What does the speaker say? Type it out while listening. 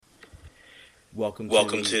Welcome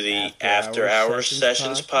to the After Hours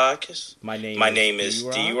Sessions podcast. My name is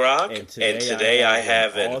D-Rock, and today I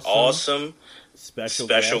have an awesome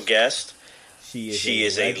special guest. She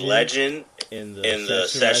is a legend in the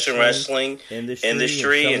session wrestling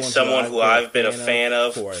industry and someone who I've been a fan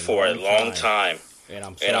of for a long time. And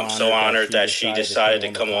I'm so honored that she decided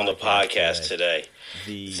to come on the podcast today.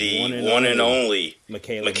 The one and only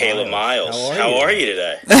Michaela Miles. How are you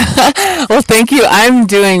today? Well, thank you. I'm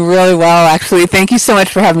doing really well, actually. Thank you so much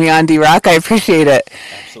for having me on, D-Rock. I appreciate it.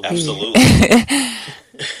 Absolutely.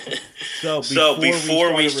 So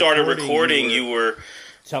before we started recording, you were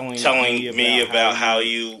telling me about how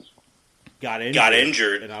you got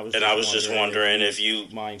injured, and I was just wondering if you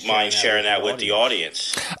mind sharing that with the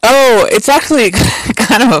audience. Oh, it's actually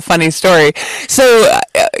kind of a funny story. So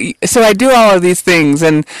I do all of these things,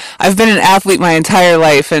 and I've been an athlete my entire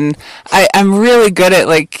life, and I'm really good at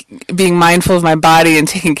like being mindful of my body and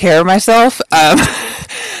taking care of myself.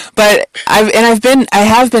 But I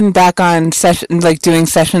have been back on session, like doing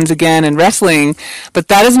sessions again and wrestling, but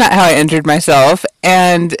that is not how I injured myself.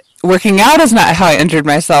 And working out is not how I injured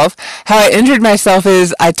myself. How I injured myself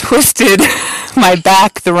is I twisted my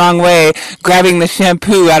back the wrong way, grabbing the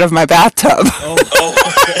shampoo out of my bathtub.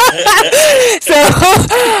 So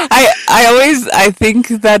I think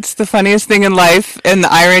that's the funniest thing in life, and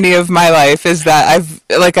the irony of my life is that I've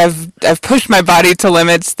pushed my body to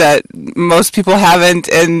limits that most people haven't,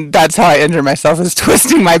 and that's how I injure myself, is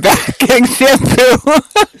twisting my back getting shampoo. Well,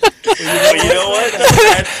 you know what?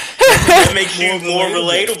 That makes you more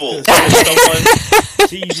relatable. Someone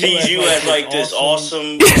sees you as like this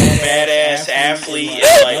awesome, badass athlete,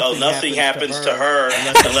 and like, nothing happens to her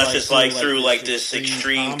unless it's like through like this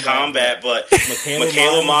extreme combat. But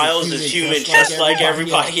Michaela Miles is human just like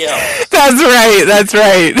everybody else. That's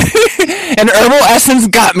right. And Herbal Essence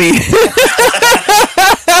got me.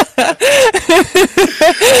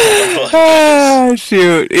 Oh,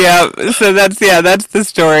 shoot. Yeah. So that's the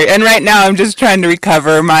story. And right now I'm just trying to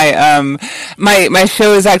recover. My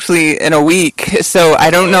show is actually in a week, so I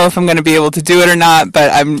don't know if I'm going to be able to do it or not, but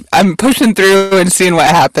I'm pushing through and seeing what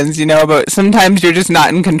happens, but sometimes you're just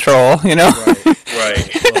not in control, Right.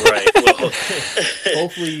 Well,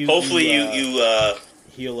 hopefully you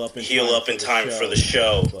heal up in time for the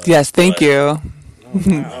show. Yes, thank you.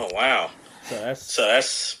 Oh, wow. So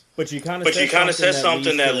that's But you kind of said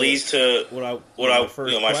something that leads to my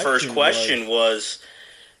first question was,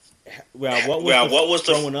 what was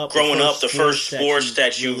growing up the first sports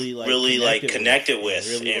that you really like connected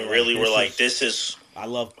with and really were like, this is, I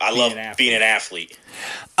love being an athlete.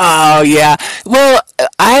 Oh yeah. Well,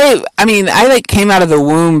 I like came out of the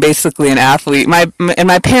womb basically an athlete. My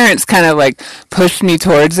parents kind of like pushed me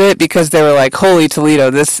towards it because they were like, "Holy Toledo,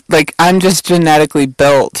 this like I'm just genetically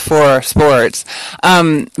built for sports."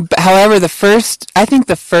 However, the first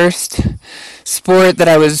sport that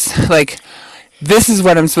I was like, this is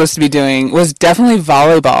what I'm supposed to be doing, was definitely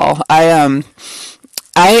volleyball. I'm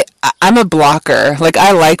a blocker. Like,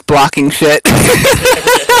 I like blocking shit.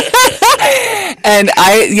 And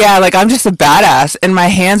I'm just a badass, and my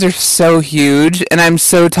hands are so huge, and I'm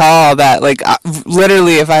so tall that like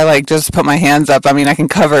literally if I like just put my hands up, I can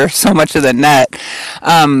cover so much of the net.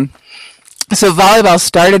 So volleyball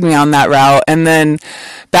started me on that route, and then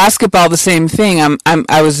basketball, the same thing.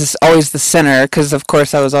 I was just always the center because, of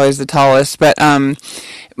course, I was always the tallest. But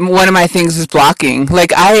one of my things is blocking.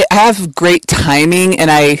 Like I have great timing, and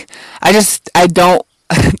I don't.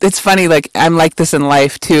 It's funny. Like I'm like this in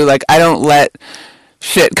life too. Like I don't let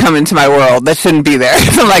shit come into my world that shouldn't be there.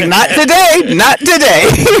 I'm like, not today, not today.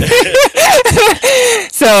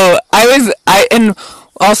 So and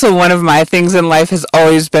also one of my things in life has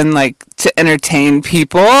always been like to entertain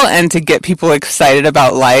people and to get people excited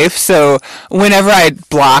about life. So whenever I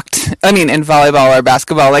blocked, in volleyball or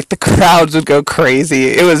basketball, like the crowds would go crazy.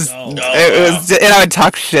 It was, and I would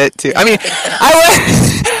talk shit too. I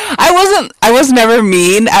was never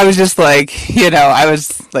mean. I was just like, I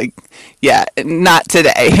was like, yeah, not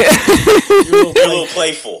today. You're a little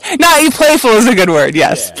playful. No, playful is a good word.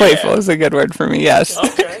 Yes, yeah. Playful is a good word for me. Yes.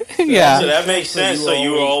 Okay. Yeah. So that makes sense. So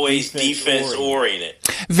you were always defense oriented.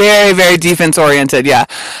 Very, very defense oriented. Yeah.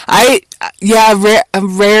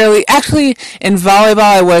 Rarely. Actually, in volleyball,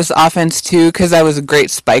 I was offense too because I was a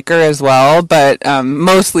great spiker as well. But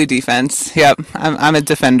mostly defense. Yep. I'm a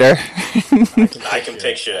defender. I can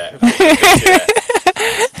picture that.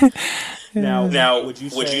 Now, would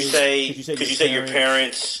you say your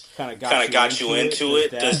parents kind of got you into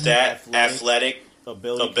it? Does that athletic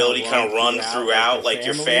ability kind of run throughout like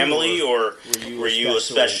your family, or were you a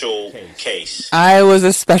special case? I was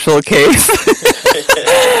a special case.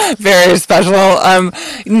 Very special.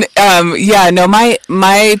 Yeah, no,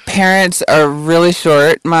 my parents are really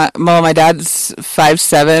short. My dad's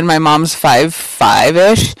 5'7", my mom's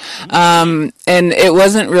 5'5" ish. And it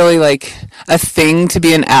wasn't really like a thing to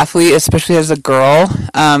be an athlete, especially as a girl.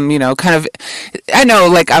 Kind of, I know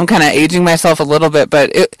like I'm kind of aging myself a little bit,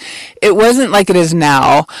 but it wasn't like it is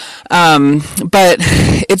now. But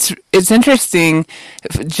it's interesting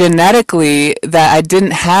genetically that I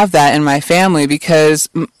didn't have that in my family because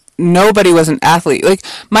nobody was an athlete. Like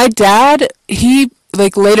my dad, he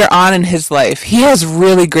like later on in his life, he has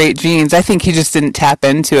really great genes. I think he just didn't tap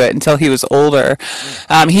into it until he was older.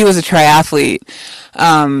 He was a triathlete.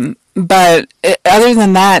 But other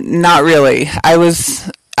than that, not really. I was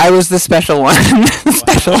the special one.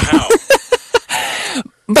 Special. Wow.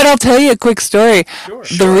 But I'll tell you a quick story. Sure.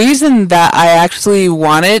 The reason that I actually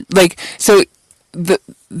wanted,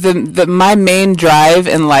 my main drive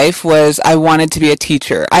in life was I wanted to be a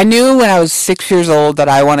teacher. I knew when I was 6 years old that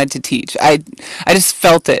I wanted to teach. I just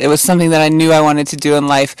felt it. It was something that I knew I wanted to do in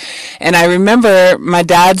life. And I remember my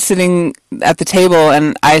dad sitting at the table,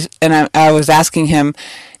 and I was asking him,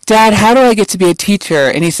 Dad, how do I get to be a teacher?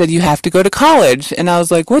 And he said, you have to go to college. And I was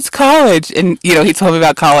like, what's college? And, he told me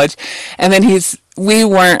about college. And then I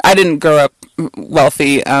didn't grow up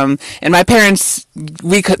wealthy. And my parents,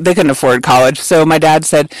 they couldn't afford college. So my dad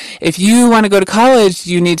said, if you want to go to college,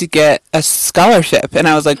 you need to get a scholarship. And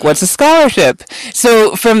I was like, what's a scholarship?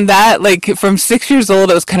 So from that, from 6 years old,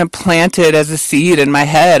 it was kind of planted as a seed in my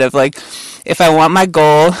head of if I want my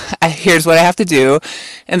goal, here's what I have to do,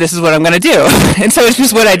 and this is what I'm going to do. And so it's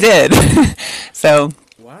just what I did. So.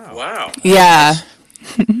 Wow. Yeah.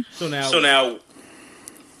 So now.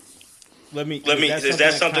 Is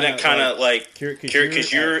that something that kind of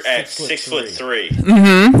because you're at 6'3",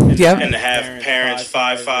 mm-hmm. Yep. and to have parents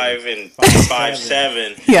 5'5" and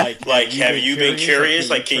 5'7", yeah. Have you been curious?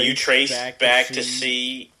 Can you trace back to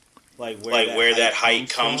see where that height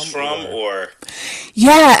comes from, or?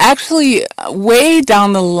 Yeah, actually, way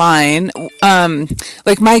down the line, on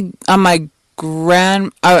my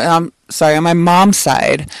mom's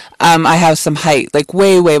side, I have some height,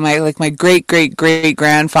 way, my great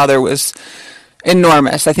grandfather was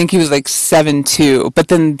enormous. I think he was 7'2", but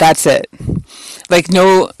then that's it.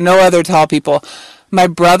 No other tall people. My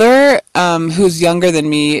brother, who's younger than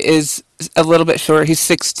me, is a little bit short. He's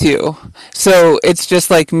 6'2". So it's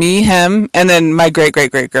just me, him, and then my great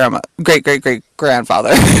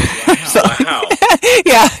grandfather. Wow.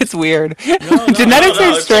 Yeah, it's weird. Genetics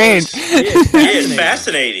are strange. It's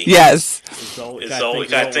fascinating. Yes. It's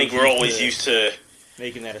always, I think we're always used to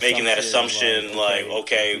making that assumption,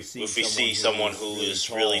 if we see someone who is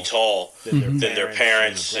really tall, then their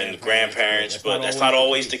parents and grandparents, but that's not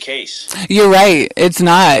always the case. You're right. It's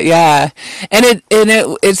not. Yeah, and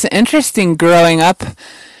it's interesting growing up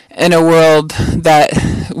in a world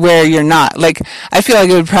where you're not. I feel like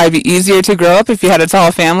it would probably be easier to grow up if you had a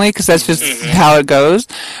tall family because that's just how it goes.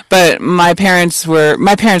 But my parents were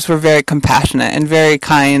very compassionate and very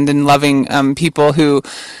kind and loving people who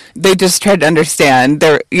they just tried to understand.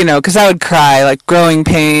 They're, because I would cry, growing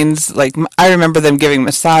pains. I remember them giving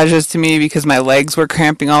massages to me because my legs were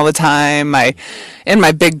cramping all the time. And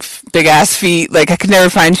my big ass feet, I could never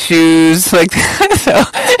find shoes. So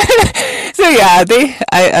yeah,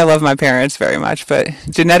 I love my parents very much, but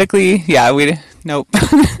genetically, yeah, nope.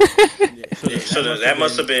 So that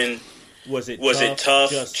must have been. Was it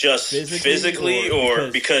tough just physically,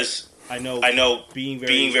 or because I know being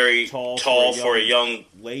very tall for a young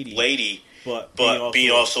lady, but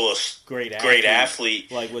being also a great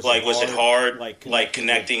athlete, was it hard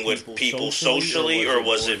connecting with people socially, or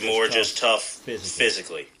was it more just tough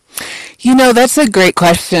physically? That's a great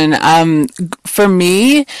question. For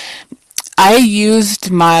me, I used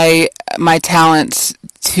my talents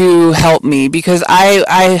to help me because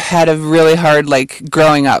I had a really hard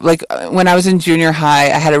growing up. When I was in junior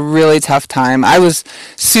high, I had a really tough time. I was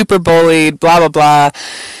super bullied, blah blah blah.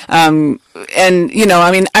 And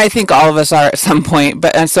I think all of us are at some point,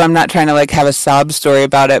 but so I'm not trying to have a sob story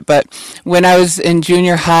about it, but when I was in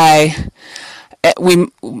junior high,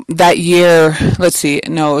 that year, it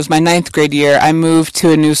was my 9th grade year, I moved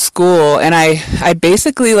to a new school, and I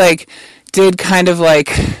basically did kind of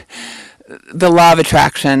the law of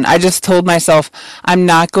attraction. I just told myself, I'm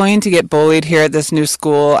not going to get bullied here at this new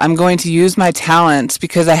school. I'm going to use my talents,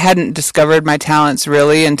 because I hadn't discovered my talents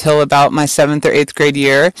really until about my 7th or 8th grade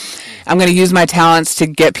year. I'm going to use my talents to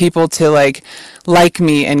get people to like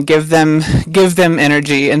me and give them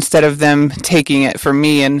energy instead of them taking it from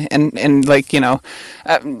me and like,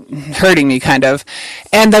 hurting me kind of.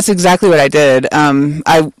 And that's exactly what I did.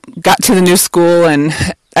 I got to the new school and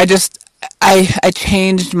I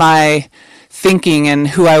changed my thinking and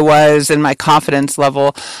who I was and my confidence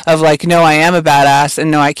level of like, no, I am a badass,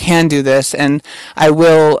 and no, I can do this, and I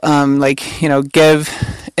will give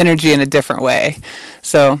energy in a different way.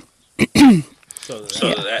 So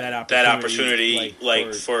that opportunity,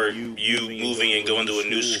 like for you moving and going to a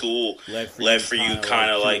new school, led for you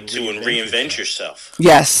kind of like to reinvent yourself.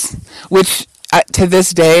 Yes, which to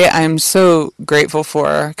this day I'm so grateful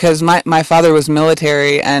for, because my father was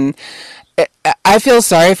military, and I feel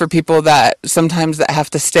sorry for people that sometimes that have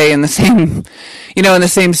to stay in the same, in the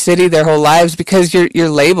same city their whole lives, because you're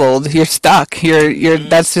labeled, you're stuck, you're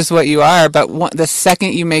that's just what you are. But the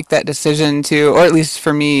second you make that decision to, or at least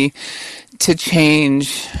for me, to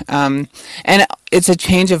change, and it's a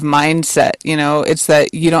change of mindset, it's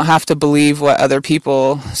that you don't have to believe what other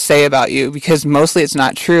people say about you, because mostly it's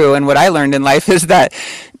not true. And what I learned in life is that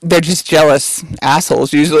they're just jealous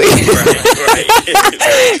assholes usually. Right.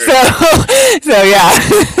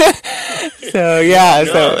 So yeah.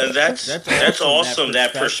 No, that's awesome,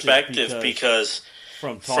 that perspective, because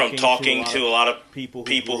from talking to a lot of people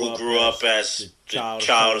who grew up as the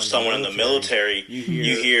child of someone in the military,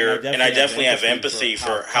 you hear, and I definitely have empathy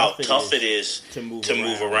for how tough it is to move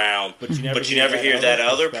around, but you never hear that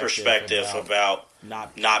other perspective about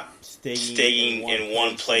not staying in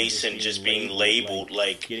one place and just being labeled,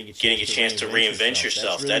 like getting a chance to reinvent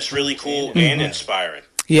yourself. That's really cool and inspiring.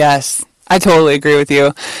 Yes, I totally agree with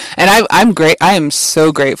you. And I'm great. I am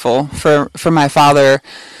so grateful for my father,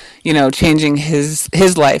 changing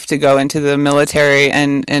his life to go into the military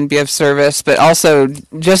and be of service, but also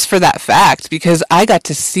just for that fact, because I got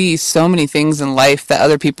to see so many things in life that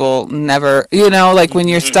other people never, like when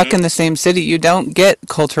you're stuck in the same city, you don't get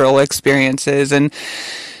cultural experiences and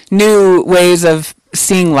new ways of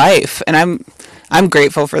seeing life. And I'm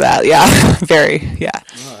grateful for that. Yeah. Very. Yeah.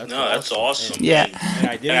 No, that's awesome. Yeah.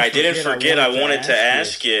 And I didn't forget, I wanted to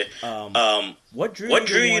ask you, what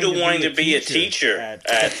drew you to wanting to be a teacher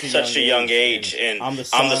at such a young age? And I'm the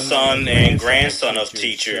son and grandson of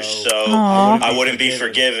teachers, so I wouldn't be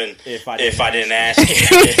forgiven if I didn't ask you.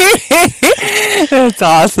 That's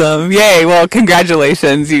awesome. Yay. Well,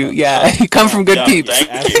 congratulations. You come from good peeps.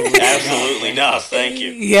 Thank you. Absolutely. No, thank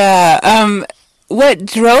you. Yeah. What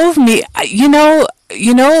drove me,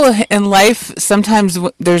 in life, sometimes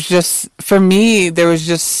there's just, for me, there was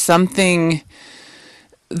just something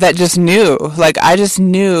that just knew, like, I just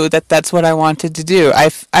knew that that's what I wanted to do. I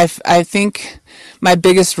think my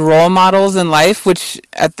biggest role models in life, which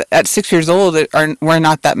at 6 years old were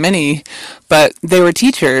not that many, but they were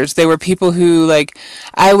teachers. They were people who, like,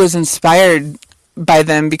 I was inspired by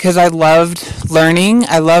them because I loved learning.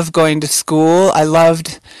 I loved going to school. I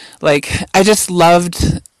just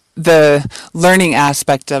loved the learning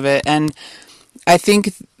aspect of it. And I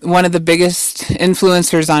think one of the biggest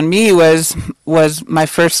influencers on me was my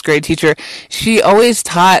first grade teacher. She always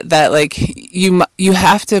taught that, like, you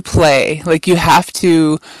have to play, like, you have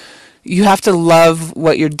to love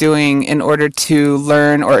what you're doing in order to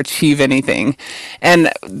learn or achieve anything.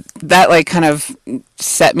 And that, like, kind of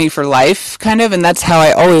set me for life, kind of, and that's how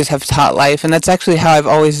I always have taught life, and that's actually how I've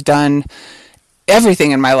always done everything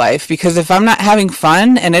in my life, because if I'm not having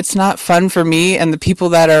fun and it's not fun for me and the people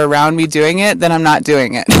that are around me doing it, then I'm not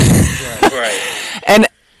doing it. Right. And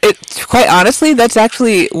quite honestly, that's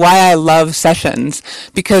actually why I love sessions,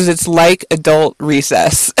 because it's like adult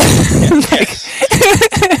recess.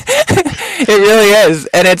 It really is.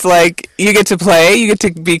 And it's like, you get to play, you get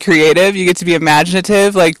to be creative, you get to be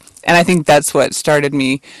imaginative, and I think that's what started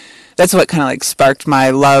me. That's what kind of like sparked my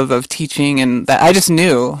love of teaching, and that I just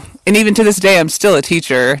knew. And even to this day, I'm still a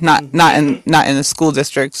teacher, not in the school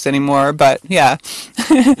districts anymore, but yeah.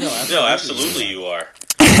 No, absolutely you are.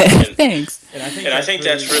 Thanks. And I think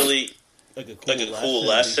that's really like a cool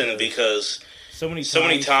lesson, because so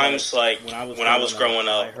many times, like when I was growing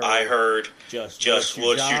up, I heard just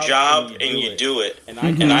what's your job and you do it. And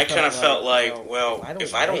I kind of felt like, well,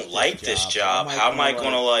 if I don't like this job, how am I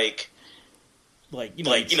going to you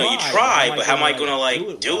try, but how am I going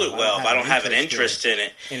to do it well if I don't have an interest in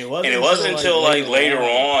it? And it wasn't until later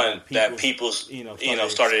on that people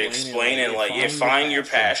started explaining find your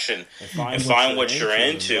passion and find what you're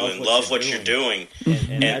into and love what you're doing.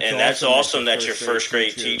 And that's awesome that your first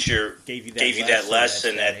grade teacher gave you that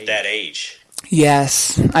lesson at that age.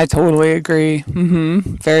 Yes, I totally agree.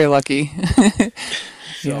 Very lucky.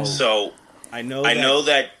 So I know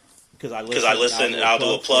that. Because I listen, and I'll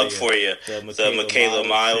do a plug for you, the Michaela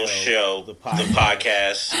Miles Show, the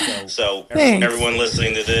podcast. So everyone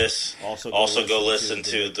listening to this, also go listen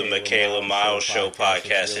to the Michaela Miles Show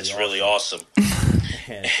podcast. It's really awesome.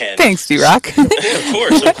 Thanks, D-Rock.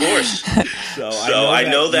 Of course. So I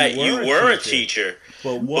know that you were a teacher,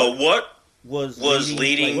 but what was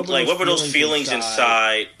leading, what were those feelings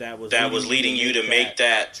inside that was leading you to make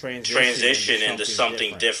that transition into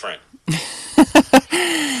something different?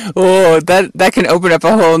 Oh, that can open up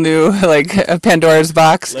a whole new a Pandora's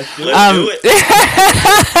box. Let's do it.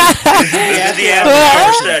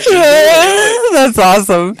 That's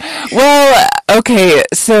awesome. Well, okay,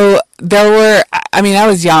 so I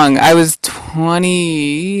was young. I was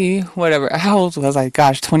 20, whatever. How old was I?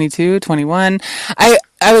 Gosh, 22, 21. I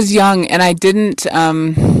was young, and I didn't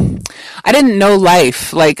know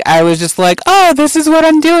life. I was just oh, this is what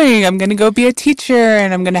I'm doing. I'm going to go be a teacher,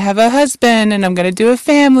 and I'm going to have a husband, and I'm going to do a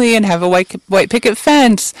family, and have a white picket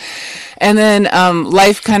fence. And then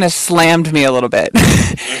life kind of slammed me a little bit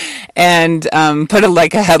and put a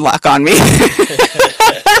headlock on me.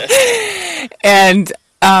 And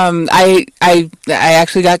I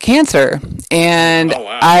actually got cancer, and oh,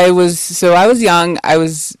 wow. I was young. I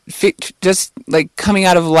was just coming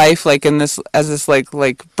out of life in this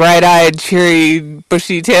bright-eyed, cheery,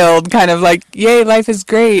 bushy-tailed kind of yay, life is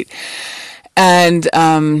great. And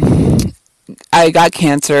I got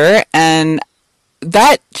cancer, and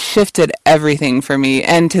that shifted everything for me.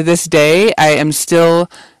 And to this day, I am still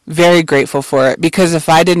very grateful for it, because if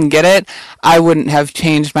I didn't get it, I wouldn't have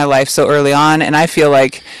changed my life so early on. And I feel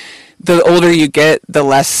like the older you get, the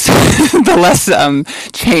less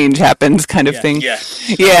change happens, kind of thing.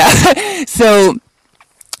 Yes. Yeah. So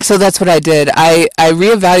that's what I did. I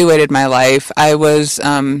reevaluated my life. I was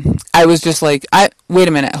just wait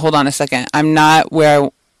a minute, hold on a second.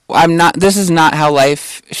 This is not how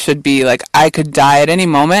life should be. I could die at any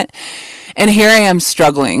moment. And here I am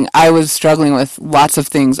struggling. I was struggling with lots of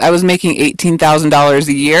things. I was making $18,000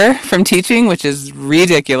 a year from teaching, which is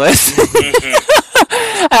ridiculous.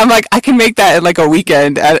 I'm I can make that in a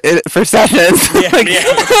weekend for sessions.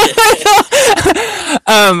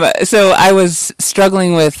 So I was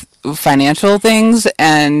struggling with financial things,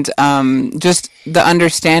 and just the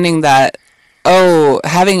understanding that,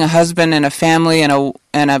 having a husband and a family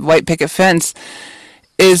and a white picket fence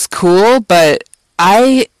is cool, but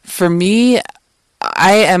for me,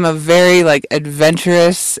 I am a very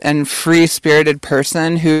adventurous and free-spirited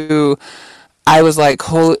person who I was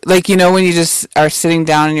when you just are sitting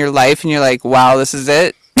down in your life and you're wow, this is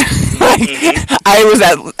it. I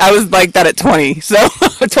was like that at 20, so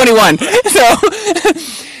 21.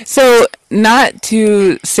 So not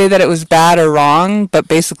to say that it was bad or wrong, but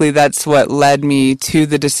basically that's what led me to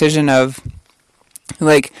the decision of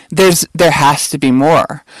there has to be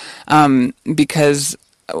more, because.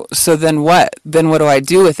 So then what? Then what do I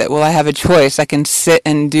do with it? Well, I have a choice. I can sit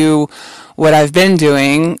and do what I've been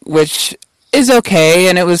doing, which is okay,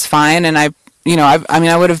 and it was fine, and I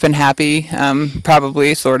would have been happy,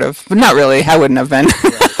 probably, sort of, but not really. I wouldn't have been.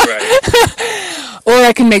 Right. Or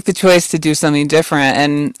I can make the choice to do something different,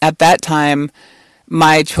 and at that time,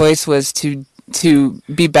 my choice was to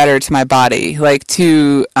be better to my body,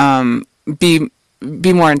 to be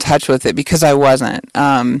more in touch with it, because I wasn't.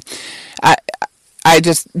 I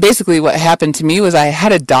just basically what happened to me was I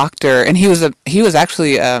had a doctor, and he was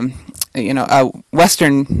actually a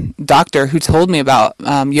Western doctor who told me about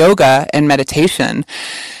yoga and meditation.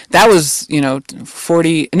 That was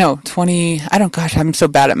 20. I'm so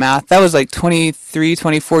bad at math. That was 23,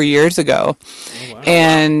 24 years ago. Oh, wow.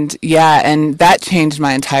 And and that changed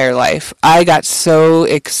my entire life. I got so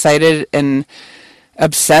excited and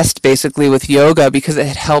obsessed basically with yoga because it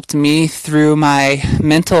had helped me through my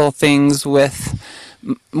mental things with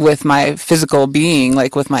my physical being,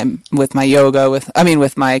 with my yoga, with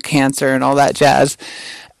my cancer and all that jazz.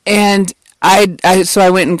 And so I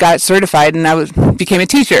went and got certified, and became a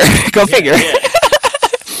teacher. Go figure. Yeah.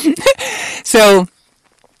 So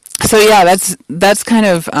yeah, that's kind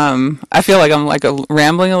of I feel like I'm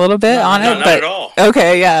rambling a little bit on it, but not at all.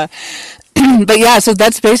 Okay, yeah. But yeah, so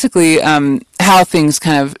that's basically how things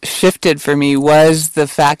kind of shifted for me was the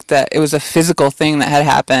fact that it was a physical thing that had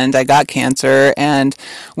happened. I got cancer and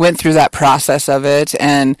went through that process of it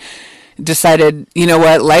and decided, you know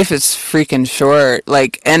what, life is freaking short.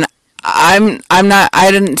 Like, and I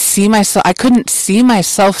didn't see myself, I couldn't see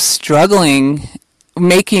myself struggling,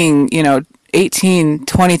 making,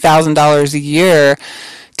 $18,000-$20,000 a year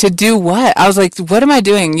to do what? I was like, what am I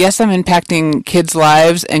doing? Yes, I'm impacting kids'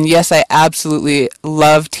 lives, and yes, I absolutely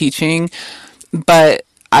love teaching, but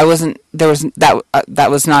that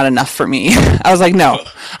was not enough for me. I was like, no,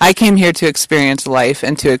 I came here to experience life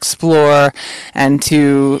and to explore and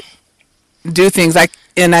to do things. I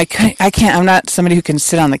can't, I'm not somebody who can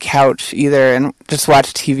sit on the couch either and just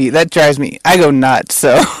watch TV. That drives me, I go nuts,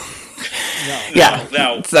 so.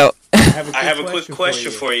 No. So. I have a quick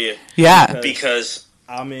question for you. Yeah. Because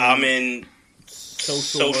I'm in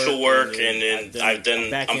social work, and then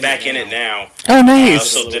I'm back in it now. Oh,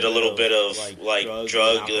 nice. I also did a little bit of like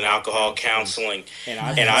drug and alcohol counseling, and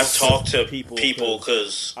I've talked to people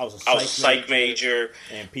because I was a psych major,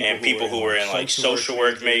 and people who were in like social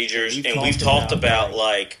work majors, and we've talked about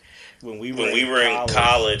like when we were in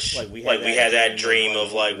college, like we had that dream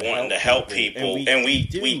of like wanting to help people, and we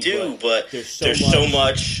do, but there's so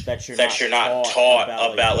much that you're not taught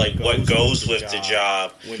about like what goes with the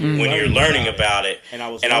job when you're learning about it. And I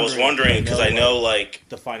was wondering, because I know like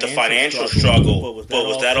the financial struggle, but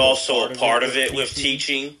was that also a part of it with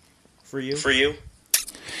teaching for you?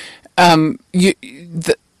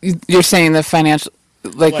 You're saying the financial.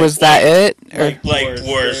 Like was that it? Or?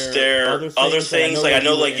 Was there other things? Like, I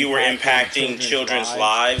know, like, you were impacting children's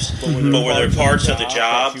lives, but were there parts of the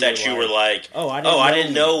job that you were like, oh, I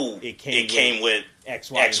didn't know it came with X,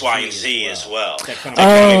 Y, and Z as well? That kind of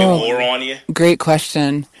maybe more on you? Great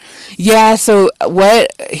question. Yeah, so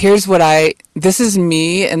this is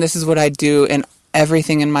me, and this is what I do in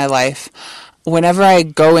everything in my life. Whenever I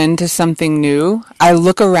go into something new, I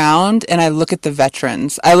look around and I look at the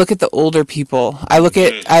veterans. I look at the older people. I look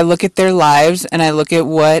at their lives, and I look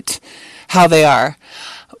at how they are.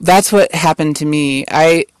 That's what happened to me.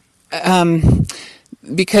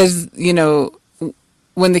 Because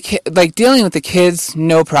when dealing with the kids,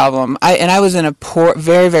 no problem. I was in a poor,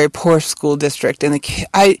 very, very poor school district, and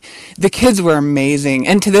the kids were amazing.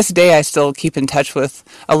 And to this day, I still keep in touch with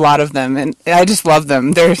a lot of them, and I just love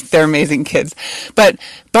them. They're amazing kids. But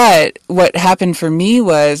what happened for me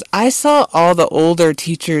was I saw all the older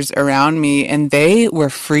teachers around me, and they were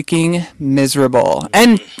freaking miserable.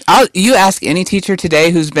 And you ask any teacher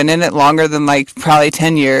today who's been in it longer than like probably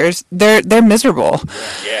 10 years, they're miserable.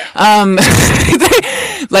 Yeah.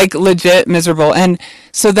 Like legit miserable. And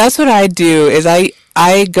so that's what I do is I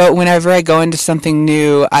go, whenever I go into something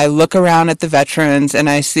new, I look around at the veterans and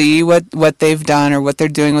I see what they've done or what they're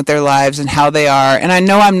doing with their lives and how they are. And I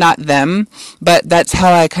know I'm not them, but that's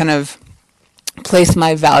how I kind of place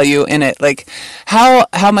my value in it. Like, how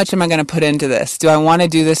much am I going to put into this? Do I want to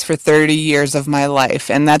do this for 30 years of my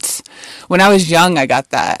life? And that's, when I was young, I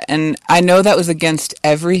got that. And I know that was against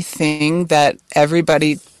everything that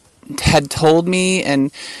everybody had told me,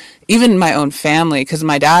 and even my own family, because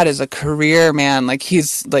my dad is a career man. Like,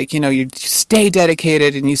 he's like, you stay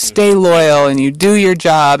dedicated and you stay loyal and you do your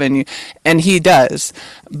job, and he does.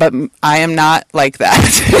 But I am not like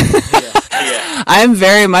that. Yeah. I'm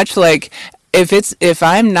very much like, if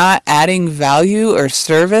I'm not adding value or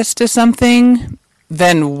service to something,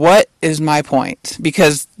 then what is my point?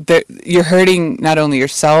 Because you're hurting not only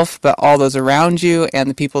yourself, but all those around you and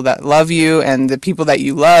the people that love you and the people that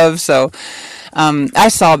you love. So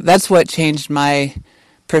that's what changed my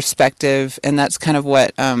perspective, and that's kind of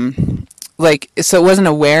what, so it wasn't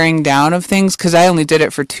a wearing down of things, because I only did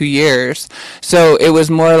it for 2 years. So it was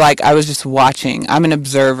more like I was just watching. I'm an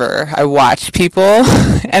observer. I watch people,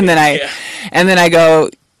 and then I go,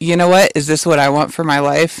 you know what? Is this what I want for my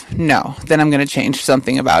life? No. Then I'm going to change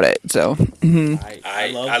something about it. So I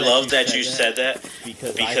love that you said that,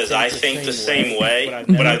 because I think the same way,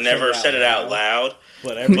 but I've never said it out loud.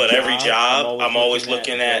 But every job, I'm always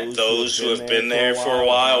looking at those who have been there for a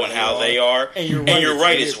while and how they are. And you're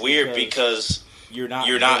right, it's weird because you're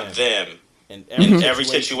not them. And every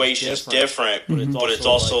situation is different, but it's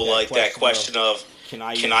also like that question of, can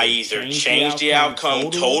I either change the outcome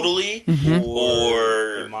totally,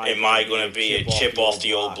 or am I going to be a chip off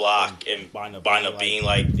the old block and wind up being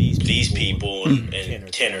like these people in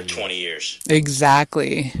 10 or 20 years?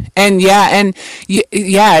 Exactly. And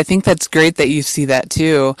I think that's great that you see that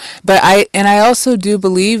too. But I also do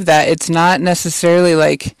believe that it's not necessarily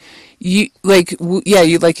like, like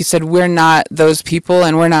you said, we're not those people,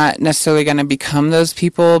 and we're not necessarily going to become those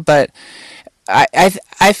people, but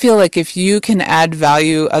I feel like if you can add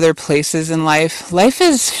value other places in life, life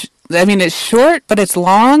is, I mean, it's short, but it's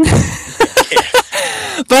long.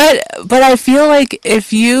 But I feel like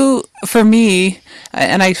if you, for me,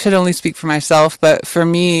 and I should only speak for myself, but for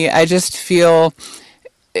me, I just feel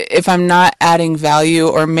if I'm not adding value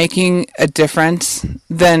or making a difference,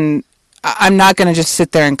 then I'm not going to just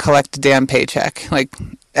sit there and collect a damn paycheck. Like,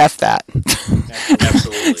 F that.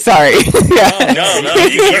 Absolutely. Sorry. Yeah. No,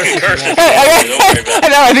 you can curse it. Don't worry about it. I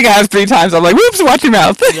know, I think I have 3 times. I'm like, whoops, watch your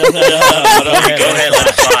mouth. No, go ahead, let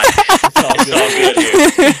it fly. It's all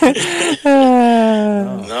good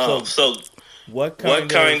here. No, so what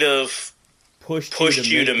kind of pushed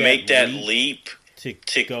you to make that leap to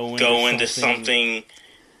go into something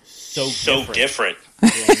so different?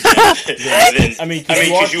 I mean,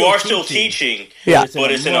 because you are still teaching, yeah,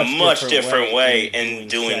 but it's in a much different way and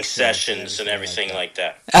doing sessions and everything like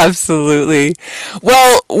that. Absolutely.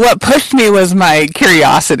 Well, what pushed me was my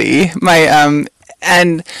curiosity, and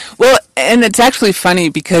it's actually funny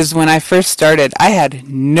because when I first started, I had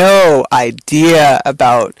no idea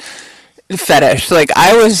about fetish. Like,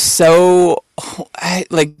 I was so,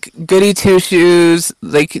 like, goody two shoes.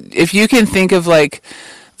 Like, if you can think of like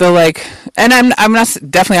and I'm not,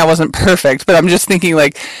 definitely I wasn't perfect, but I'm just thinking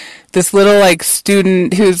like this little like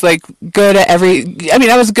student who's like good at I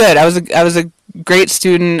was good. I was a great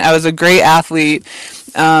student. I was a great athlete.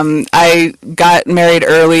 I got married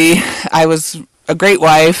early. I was a great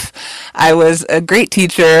wife. I was a great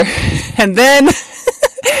teacher. And then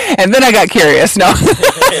I got curious. No.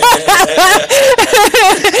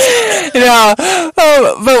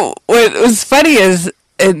 But what was funny is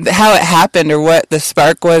how it happened, or what the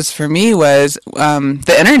spark was for me, was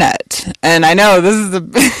the internet. And I know this is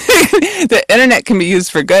the internet can be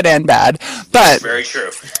used for good and bad, but very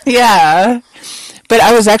true. Yeah. But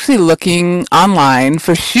I was actually looking online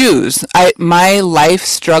for shoes. My life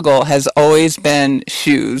struggle has always been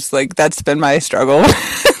shoes. Like, that's been my struggle.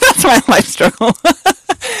 That's my life struggle.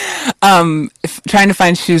 Trying to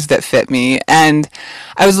find shoes that fit me. And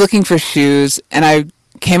I was looking for shoes, and I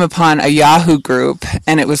came upon a Yahoo group,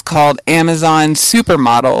 and it was called Amazon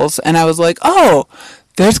Supermodels. And I was like, oh,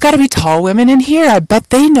 there's got to be tall women in here. I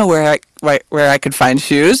bet they know where I could find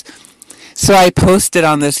shoes. So I posted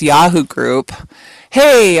on this Yahoo group,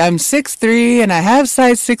 hey, I'm 6'3", and I have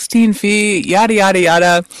size 16 feet, yada, yada,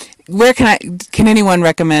 yada. Can anyone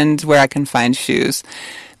recommend where I can find shoes?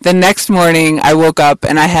 The next morning, I woke up,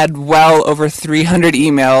 and I had well over 300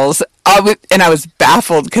 emails, and I was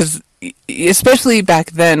baffled because, especially back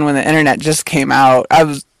then when the internet just came out, I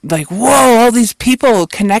was like, whoa, all these people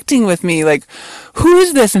connecting with me. Like, who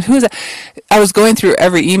is this and who is that? I was going through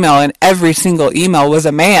every email, and every single email was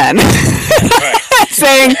a man.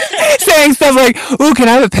 saying stuff like, ooh, can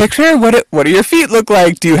I have a picture? What do your feet look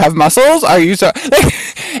like? Do you have muscles? Are you so...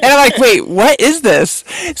 And I'm like, wait, what is this?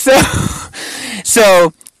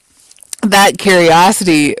 So that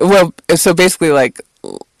curiosity, so basically like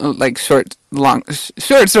short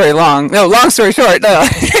story long. No, long story short. No.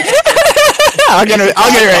 I'll get it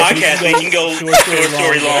right. Podcast, we can go short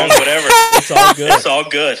story long, whatever. It's all good. It's all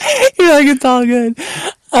good. You're like, it's all good.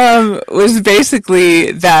 Was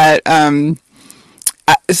basically that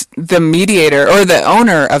the mediator or the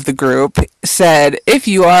owner of the group said, if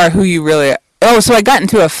you are who you really are. Oh, so I got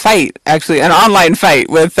into a fight, actually, an online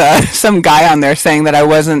fight with some guy on there saying that I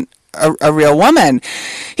wasn't a real woman.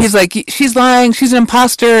 He's like, she's lying, she's an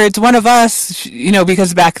imposter, it's one of us,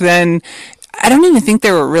 because back then, I don't even think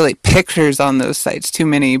there were really pictures on those sites, too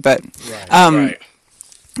many, but right.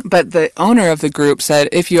 But the owner of the group said,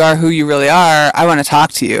 if you are who you really are, I want to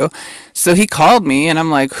talk to you. So he called me, and I'm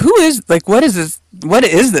like, what is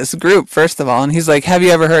this group, first of all? And he's like, have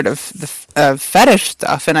you ever heard of the fetish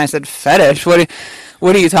stuff? And I said, fetish? What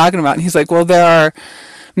are you talking about? And he's like, well, there are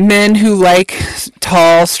men who like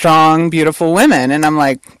tall, strong, beautiful women. And I'm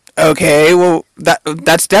like, okay, well,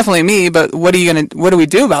 that's definitely me, but what do we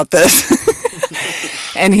do about this?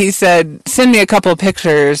 And he said, send me a couple of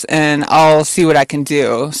pictures and I'll see what I can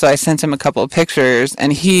do. So I sent him a couple of pictures,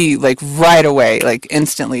 and he, like, right away, like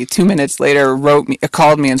instantly, 2 minutes later,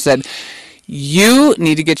 called me and said, you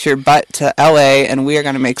need to get your butt to LA and we are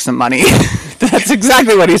going to make some money. That's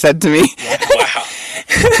exactly what he said to me. Wow.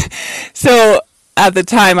 So at the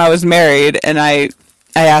time I was married, and I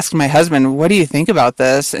asked my husband, what do you think about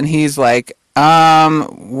this? And he's like,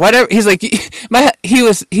 whatever. He's like,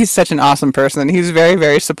 he's such an awesome person. He's very,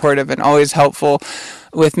 very supportive and always helpful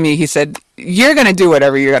with me. He said, you're going to do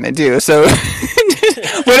whatever you're going to do. So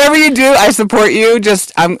whatever you do, I support you.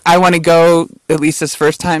 Just, I want to go at least this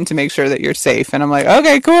first time to make sure that you're safe. And I'm like,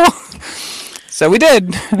 okay, cool. So we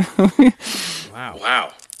did.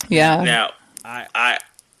 Wow. Yeah. Now,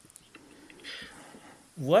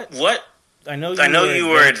 What? I know you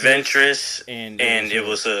were adventurous, and it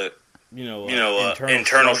was a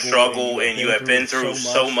internal struggle, and you have been through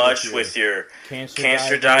so much with your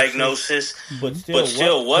cancer diagnosis. But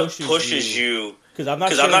still, what pushes you? Because I'm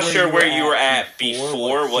not sure where you were at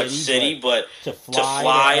before, what city, but to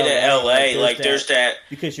fly to LA, like there's that,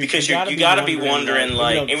 because you got to be wondering,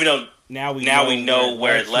 like, even though now we know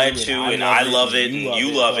where it led to, and I love it, and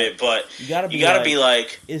you love it, but you gotta be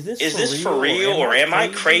like, is this for real, or am I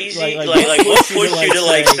crazy? Like what pushed you to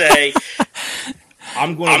like say,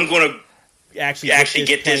 I'm gonna actually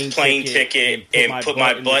get this plane ticket and put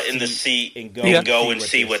my butt in the seat and go and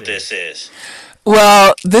see what this is?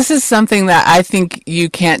 Well, this is something that I think you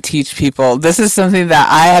can't teach people. This is something that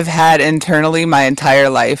I have had internally my entire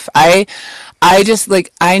life. I just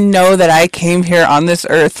I know that I came here on this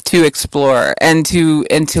earth to explore and to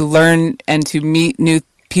learn and to meet new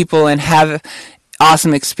people and have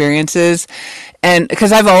awesome experiences. And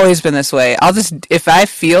because I've always been this way, if I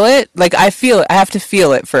feel it, I have to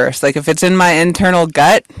feel it first. Like if it's in my internal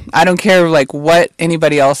gut, I don't care what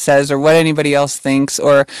anybody else says or what anybody else thinks,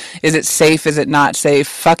 or is it safe? Is it not safe?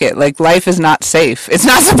 Fuck it. Life is not safe. It's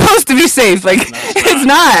not supposed to be safe. It's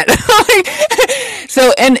not.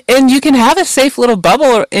 So, and you can have a safe little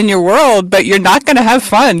bubble in your world, but you're not going to have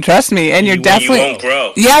fun. Trust me. And you won't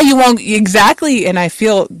grow. Yeah, you won't. Exactly. And I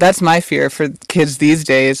feel that's my fear for kids these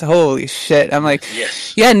days. Holy shit. I'm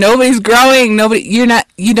yes. Yeah, nobody's growing.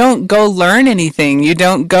 You don't go learn anything. You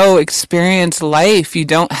don't go experience life. You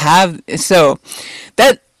don't have, so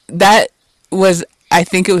that was, I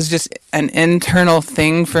think it was just an internal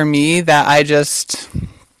thing for me that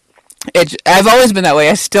I've always been that way.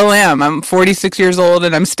 I still am. I'm 46 years old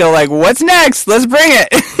and I'm still like, what's next? Let's bring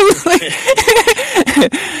it.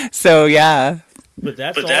 So yeah. But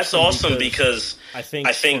that's awesome because I think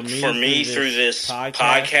for me through this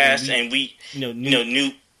podcast, and we knew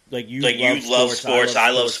you love sports,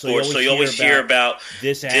 I love sports, so you always hear about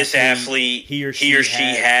this athlete, he or she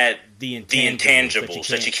had the intangibles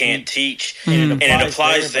that you can't teach, and it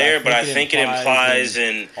applies there, but I think it implies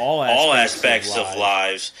in all aspects of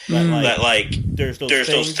lives, that there's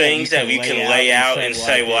those things that we can lay out and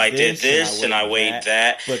say, well, I did this and I weighed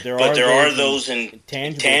that, but there are those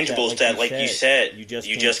intangibles that, like you said,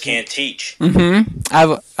 you just can't teach.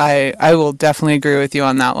 I will definitely agree with you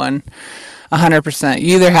on that one. 100%.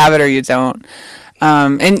 You either have it or you don't.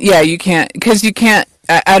 And yeah, you can't, because you can't,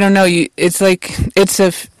 I don't know,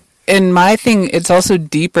 in my thing, it's also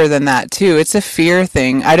deeper than that too. It's a fear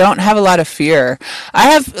thing. I don't have a lot of fear.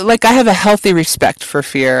 I have a healthy respect for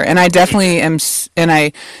fear, and I definitely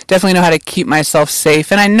know how to keep myself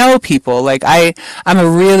safe, and I know people. I'm a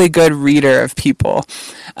really good reader of people.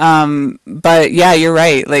 But yeah, you're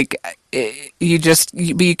right.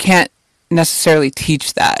 You can't necessarily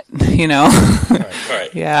teach that, Right.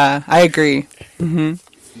 Yeah, I agree.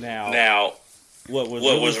 Now what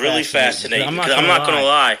was really fascinating, because I'm not gonna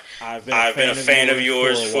lie, I've been a fan of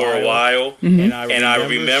yours for a while, and I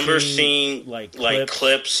remember seeing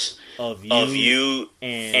clips of you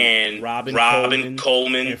and Robin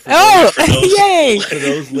Coleman. Yay! For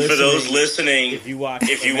those listening, if you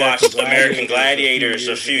watched American Gladiators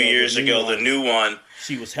a few years ago, the new one,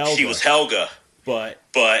 she was Helga. But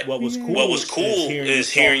what was cool is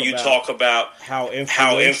hearing you talk about how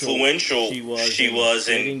influential she was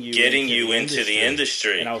in getting you into the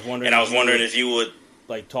industry. And I was wondering if you would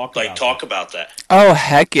talk about that. Oh,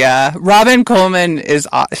 heck yeah. Robin Coleman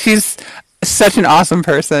she's such an awesome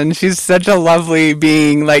person. She's such a lovely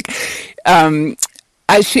being. I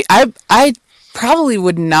probably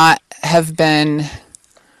would not have been.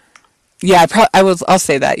 Yeah, I'll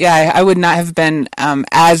say that. Yeah, I would not have been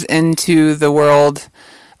as into the world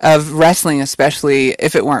of wrestling, especially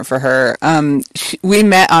if it weren't for her. We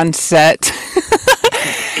met on set,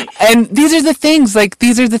 and these are the things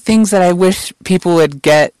that I wish people would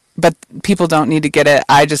get, but people don't need to get it.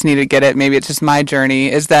 I just need to get it. Maybe it's just my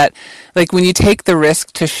journey. Is that when you take the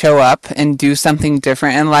risk to show up and do something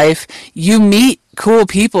different in life, you meet cool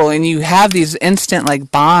people and you have these instant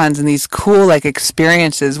bonds and these cool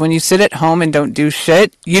experiences. When you sit at home and don't do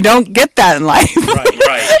shit, you don't get that in life.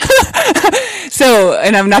 Right. So,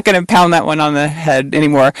 and I'm not going to pound that one on the head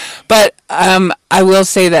anymore, but I will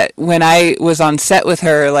say that when I was on set with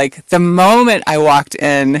her, the moment I walked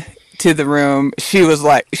in to the room, she was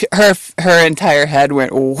her entire head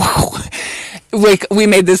went whoa. We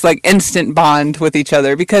made this instant bond with each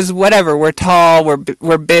other because whatever, we're tall,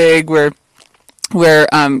 we're big, we're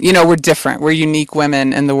we're different, we're unique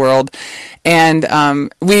women in the world, and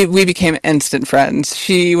we became instant friends.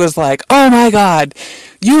 She was like, oh my god,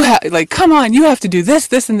 you have, like, come on, you have to do this,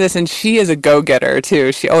 this, and this. And she is a go-getter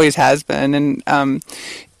too. She always has been. And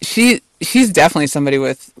she's definitely somebody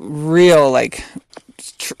with real, like,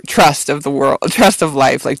 trust of the world, trust of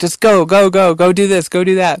life. Like, just go do this, go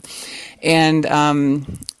do that. And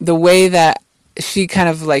the way that she kind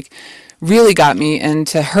of, like, really got me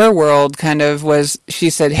into her world kind of was,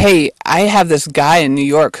 she said, hey, I have this guy in New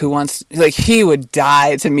York who wants, like, he would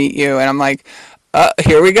die to meet you. And I'm like,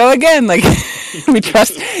 here we go again. Like, do we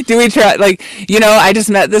trust, like, I just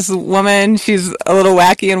met this woman. She's a little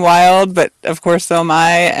wacky and wild, but of course so am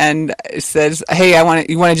I. And says, hey,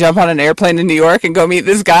 you want to jump on an airplane to New York and go meet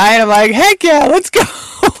this guy? And I'm like, heck yeah, let's go.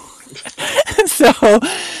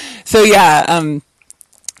 So yeah,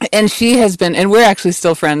 and she has been, and we're actually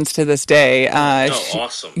still friends to this day.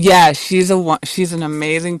 Awesome. Yeah, she's an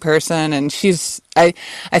amazing person, and I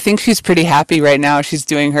think she's pretty happy right now. She's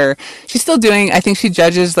still doing, I think she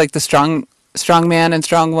judges, like, the strong man and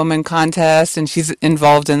strong woman contest, and she's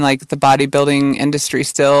involved in, like, the bodybuilding industry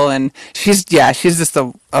still, and she's just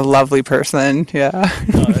a lovely person. Yeah.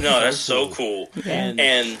 No, that's so cool. And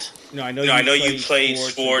I know you played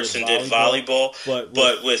sports and did volleyball,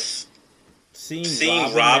 but with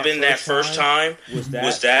seeing Robin that first time, was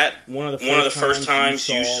that one of the first times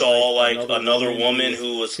you saw, like, another woman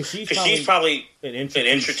who was, because she's probably an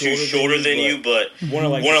inch or two shorter than you, but one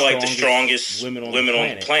of the strongest women on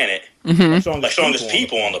the planet. Mm-hmm. Like, strongest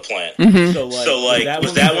people on the planet. Mm-hmm. So like,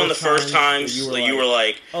 was that one of the first times you were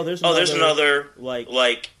like, oh, there's another,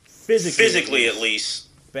 like, physically at least,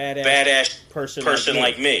 badass person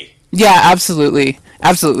like me? Yeah, absolutely.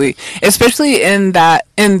 Especially in the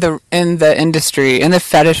industry, in the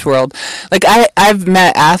fetish world. Like, I've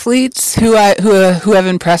met athletes who have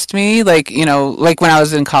impressed me, like, like when I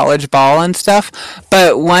was in college ball and stuff,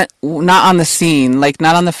 but not on the scene, like,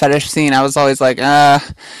 not on the fetish scene. I was always like,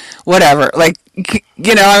 whatever. Like,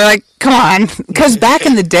 I'm like, come on. Because back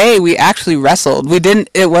in the day, we actually wrestled.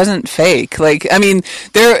 It wasn't fake. Like, I mean,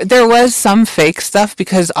 there was some fake stuff,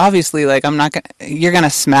 because obviously, like, you're going to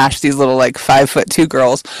smash these little, like, 5'2"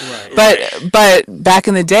 girls. Right. But back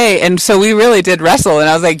in the day, and so we really did wrestle, and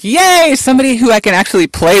I was like, yay, somebody who I can actually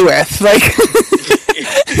play with. Like,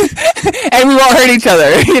 and we won't hurt each other,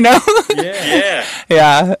 Yeah.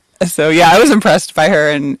 Yeah. So yeah, I was impressed by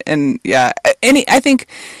her, and yeah, I think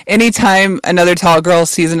anytime another tall girl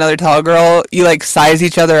sees another tall girl, you, like, size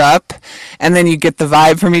each other up, and then you get the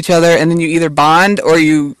vibe from each other, and then you either bond or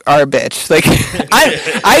you are a bitch. Like,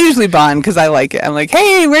 I usually bond because I like it. I'm like,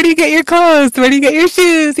 hey, where do you get your clothes? Where do you get your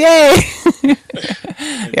shoes? Yay!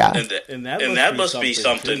 Yeah, and that must be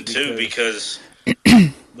something too, because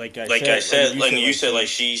like I said, like you said, like,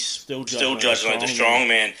 she's still judging, like, the strong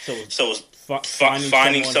man. So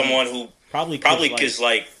finding someone who probably is,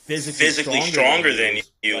 like, physically stronger than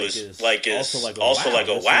you is also like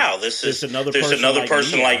a wow, there's another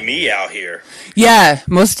person like me out here. Yeah,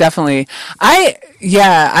 most definitely.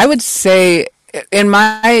 I would say,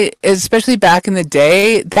 especially back in the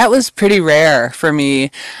day, that was pretty rare for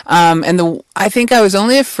me. I think I was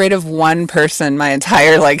only afraid of one person my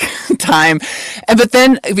entire, like, time. But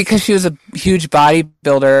then, because she was a huge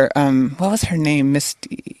bodybuilder, what was her name?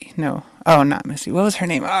 Misty? No. Oh, not Misty. What was her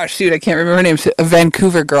name? Oh, shoot, I can't remember her name. She's a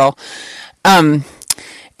Vancouver girl. And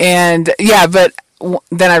yeah, but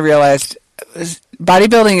then I realized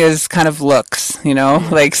bodybuilding is kind of looks,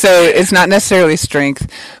 like, so it's not necessarily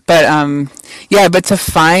strength, but yeah, but to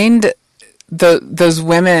find those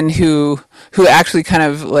women who actually kind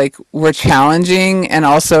of, like, were challenging, and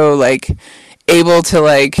also, like, able to,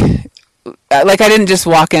 like, I didn't just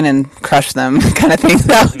walk in and crush them, kind of thing.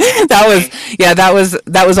 That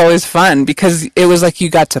was always fun, because it was like you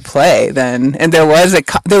got to play then, and there was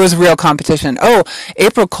real competition. Oh,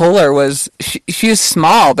 April Kohler she was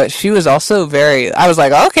small, but she was also I was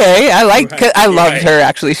like, okay, I loved her,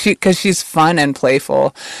 actually, because she's fun and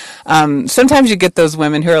playful. Sometimes you get those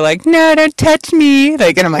women who are like, no, don't touch me,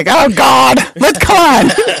 like, and I'm like, oh God, let's come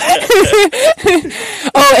on.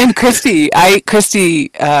 Oh, and Christy Etzold.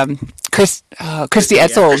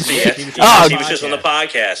 She was just on the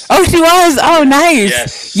podcast. Oh, she was? Oh, nice.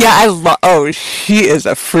 Yes. Yeah, she is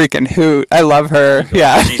a freaking hoot. I love her.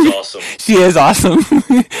 Yeah. She's awesome. She is awesome.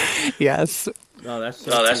 Yes.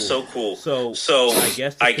 that's so cool. So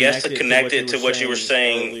I guess to connect it to what you were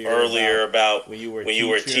saying earlier about when you were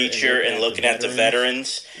a teacher and looking at the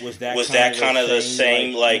veterans, was that kind of the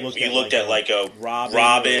same? Like you looked at like a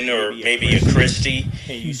Robin or maybe a Christie,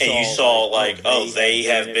 and you saw like, oh, they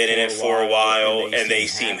have been in it for a while and they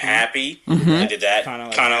seem happy. Mm-hmm. Did that kind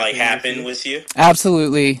of like happen with you?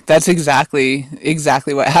 Absolutely. That's exactly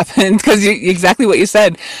what happened, because exactly what you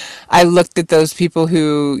said. I looked at those people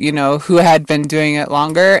who had been doing it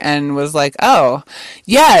longer and was like, oh,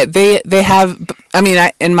 yeah, they have, I mean,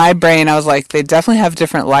 in my brain, I was like, they definitely have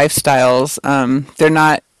different lifestyles. They're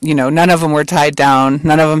not, none of them were tied down.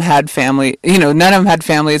 None of them had family, none of them had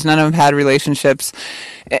families. None of them had relationships.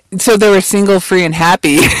 So they were single, free, and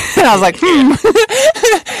happy. And I was like,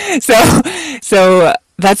 So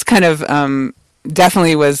that's kind of,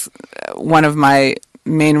 definitely was one of my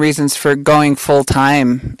main reasons for going full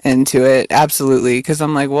time into it. Absolutely. Because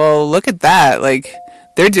I'm like, well, look at that. Like,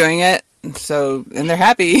 they're doing it. So, and they're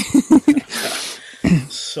happy.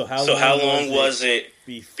 So how long was it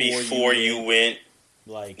before you went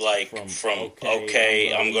from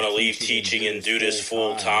okay, I'm going to leave teaching and do this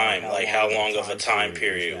full time? Like, how long of a time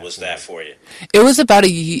period was that for you? It was about a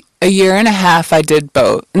year and a half. I did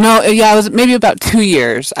both. No, yeah, it was maybe about 2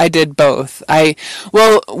 years. I did both.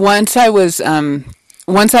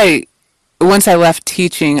 Once I left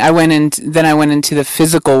teaching, I went into the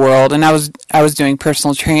physical world, and I was doing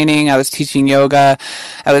personal training. I was teaching yoga.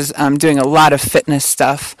 I was doing a lot of fitness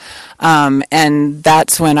stuff, and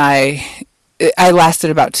that's when I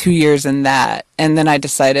lasted about 2 years in that, and then I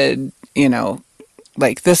decided,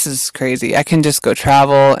 like, this is crazy. I can just go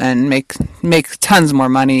travel and make tons more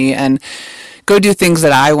money and go do things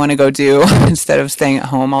that I want to go do instead of staying at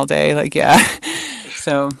home all day. Like, yeah.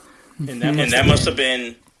 So. And that must have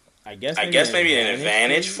been, I guess maybe an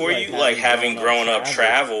advantage for you, like having grown up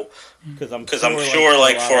travel. Because I'm sure,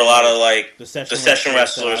 like, for a lot of, like, the session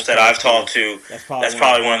wrestlers that I've talked to, that's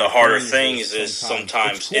probably one of the harder things is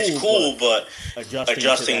sometimes it's cool, but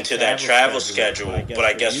adjusting to that travel schedule. But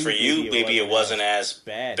I guess for you, maybe it wasn't as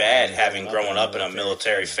bad having grown up in a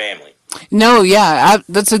military family. No, yeah,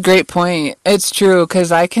 that's a great point. It's true,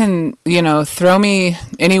 because I can, throw me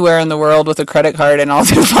anywhere in the world with a credit card and I'll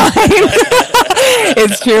do fine.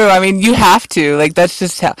 It's true. I mean, you have to. Like, that's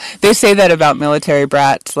just how they say that about military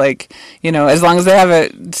brats. Like, as long as they have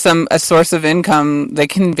a source of income, they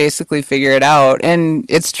can basically figure it out. And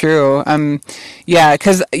it's true. Yeah,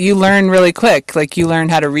 because you learn really quick. Like, you learn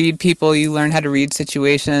how to read people. You learn how to read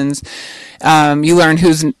situations. You learn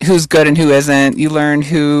who's good and who isn't. You learn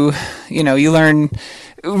you learn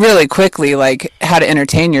really quickly, like, how to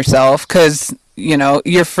entertain yourself, because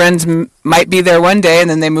your friends might be there one day and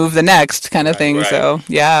then they move the next kind of thing. Right. So,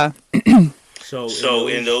 yeah. So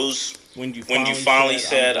in those, when you finally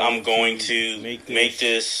said, I'm going to make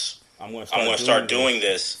this, I'm going to start doing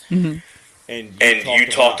this, mm-hmm. and you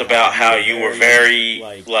talked about how you were very,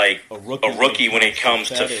 like, a rookie when it comes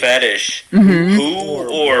to fetish. Mm-hmm. Who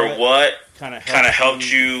or what kind of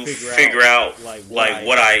helped you figure out, like,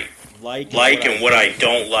 what I like and what I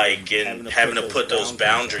don't like, and having to put those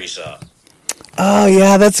boundaries up? Oh,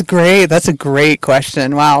 yeah, that's great. That's a great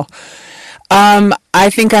question. Wow. I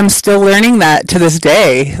think I'm still learning that to this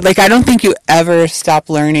day. Like, I don't think you ever stop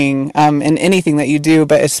learning in anything that you do,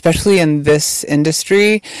 but especially in this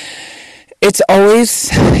industry, it's always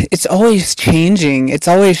changing. It's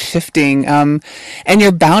always shifting. And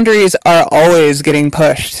your boundaries are always getting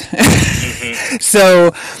pushed. Mm-hmm.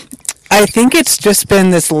 So I think it's just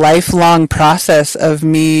been this lifelong process of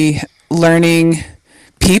me learning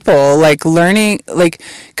people,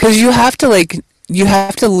 because you have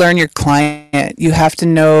to learn your client. You have to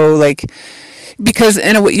know, because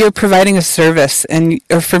in a way you're providing a service,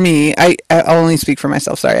 or for me, I'll only speak for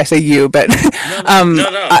myself. Sorry, I say you, but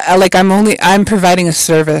no. I'm providing a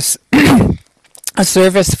service, a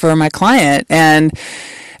service for my client, and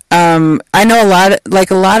I know a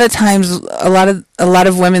lot of times, a lot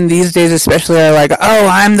of women these days especially are like, oh,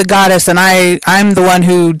 I'm the goddess and I'm the one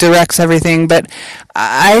who directs everything. But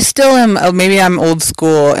I still am, maybe I'm old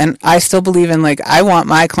school, and I still believe in, I want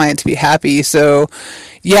my client to be happy. So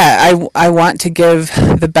yeah, I want to give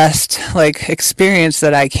the best, experience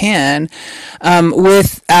that I can,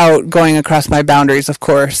 without going across my boundaries, of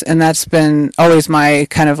course. And that's been always my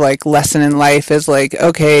kind of, lesson in life is,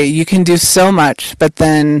 okay, you can do so much, but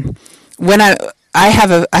then when I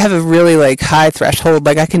have a really, high threshold,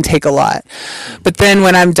 I can take a lot. But then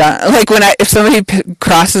when I'm done, if somebody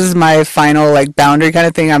crosses my final, boundary kind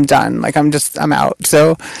of thing, I'm done. I'm out.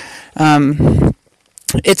 So,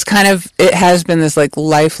 it has been this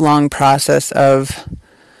lifelong process of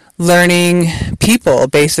learning people,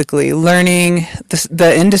 basically learning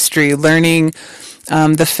the industry, learning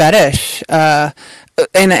the fetish, and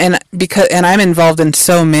I'm involved in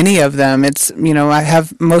so many of them. It's, I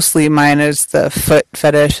have mostly mine is the foot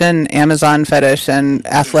fetish and Amazon fetish and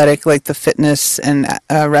athletic, like the fitness and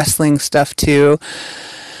wrestling stuff too.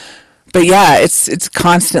 But yeah, it's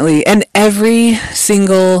constantly, and every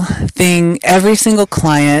single thing, every single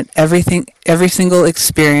client, every single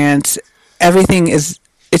experience,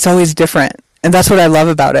 it's always different. And that's what I love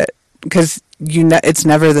about it, because it's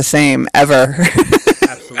never the same, ever.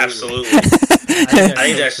 Absolutely. I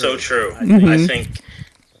think that's so true. I think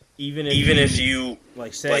even if you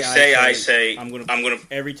I'm gonna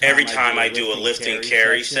every time I do a lift and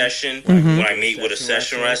carry session, when I meet with a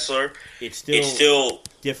session wrestler, it's still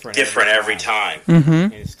different every time.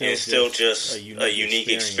 And it's still just a unique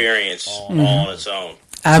experience all on its own.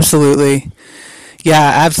 Absolutely.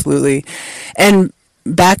 Yeah, absolutely. And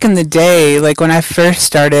back in the day, like when I first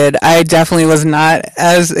started, I definitely was not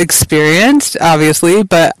as experienced, obviously,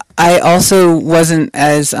 but I also wasn't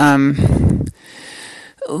as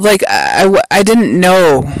like I didn't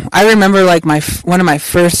know. I remember like one of my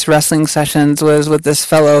first wrestling sessions was with this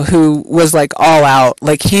fellow who was like all out.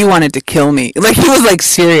 Like he wanted to kill me. Like he was like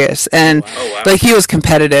serious, and like he was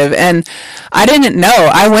competitive, and I didn't know.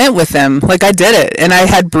 I went with him. Like I did it, and I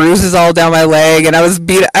had bruises all down my leg, and I was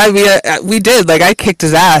beat. I mean, we did. Like I kicked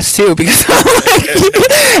his ass too, because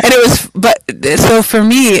and it was. But so for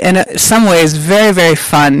me, in some ways, very, very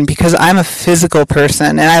fun, because I'm a physical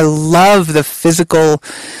person, and I love the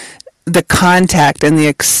contact and the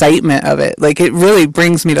excitement of it. Like it really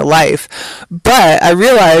brings me to life. But I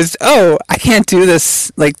realized, I can't do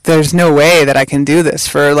this. Like there's no way that I can do this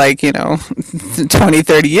for 20,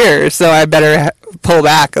 30 years. So I better pull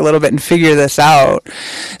back a little bit and figure this out.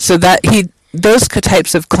 So that those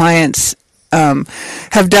types of clients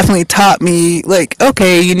have definitely taught me, like,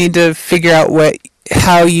 okay, you need to figure out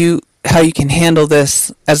how you can handle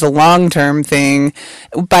this as a long-term thing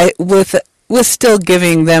with still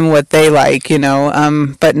giving them what they like,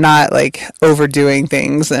 but not like overdoing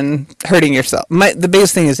things and hurting yourself. The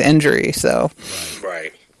biggest thing is injury. So,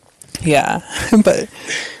 right. Yeah, but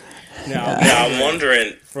now I'm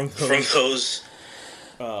wondering from those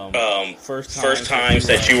first times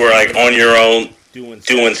that you were like on your own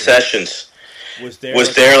doing sessions. Was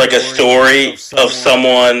there like a story of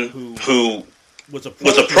someone who was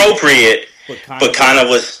appropriate, but kind of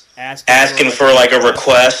was asking for like a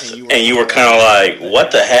request, and you were kind of like,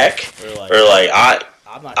 what the heck? Or like,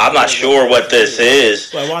 I'm not sure what this is,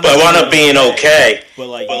 but I wound up being okay. But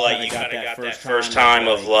like you kind of got that first time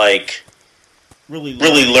of like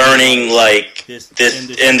really learning like this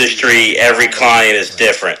industry. Every client is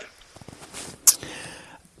different.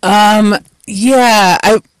 Yeah,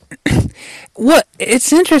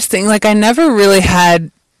 it's interesting. Like I never really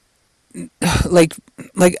had like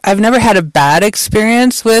I've never had a bad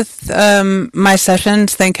experience with my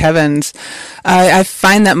sessions, thank heavens. I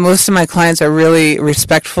find that most of my clients are really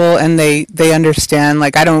respectful, and they understand,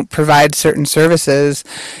 like, I don't provide certain services,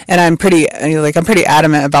 and I'm pretty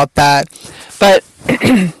adamant about that. But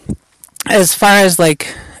as far as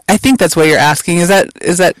like, I think that's what you're asking. Is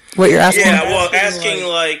that what you're asking? Yeah, well, asking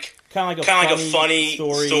like kind of like a funny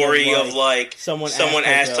story of like someone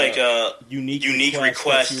asked like a unique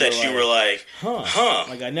request that you were like,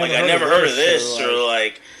 like I never heard of this, or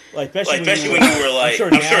like especially when you were like,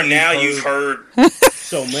 I'm sure now you've heard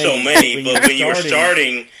so many, but when you were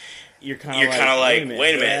starting, you're kind of like,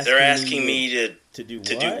 wait a minute, they're asking me to do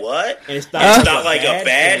what? And it's not like a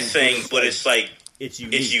bad thing, but it's like it's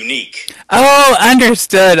unique. Oh,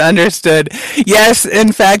 understood. Yes,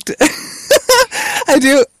 in fact. I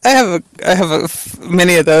do. I have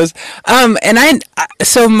many of those.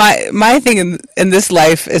 So my thing in this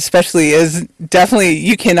life, especially, is definitely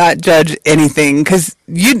you cannot judge anything, because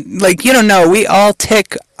you don't know. We all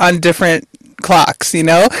tick on different clocks,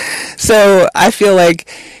 So I feel like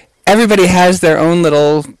everybody has their own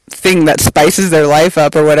little thing that spices their life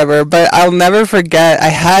up or whatever. But I'll never forget, I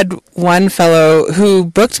had one fellow who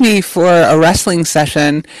booked me for a wrestling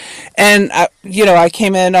session, and I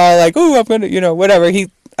came in all like, oh, I'm gonna, whatever.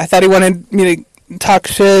 I thought he wanted me to talk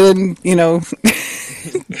shit and,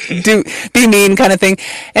 be mean kind of thing.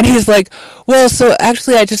 And he's like, well, so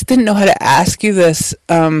actually I just didn't know how to ask you this.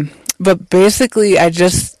 But basically I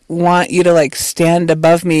just want you to like stand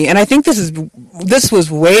above me. And I think this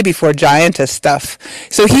was way before giantess stuff.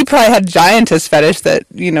 So he probably had giantess fetish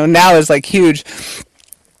that, now is like huge.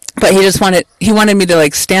 But he wanted me to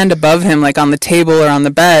like stand above him, like on the table or on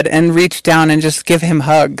the bed, and reach down and just give him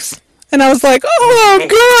hugs. And I was like, oh,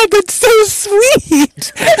 God, that's so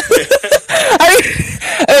sweet.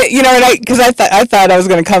 Because I thought I was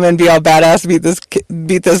going to come and be all badass,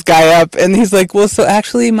 beat this guy up. And he's like, well, so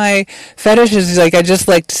actually my fetish is like, I just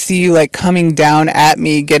like to see you like coming down at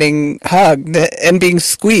me, getting hugged and being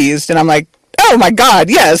squeezed. And I'm like, oh my God,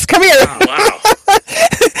 yes, come here. Oh, wow.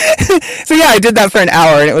 So yeah, I did that for an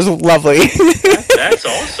hour and it was lovely. That's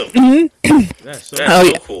awesome. Mm-hmm. That's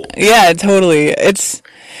so cool. Yeah, totally.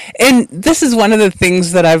 And this is one of the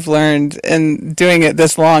things that I've learned in doing it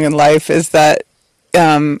this long in life is that,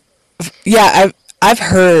 I've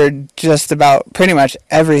heard just about pretty much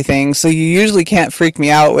everything. So you usually can't freak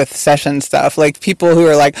me out with session stuff. Like people who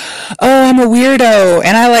are like, oh, I'm a weirdo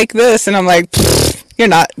and I like this. And I'm like, you're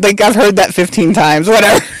not. Like, I've heard that 15 times,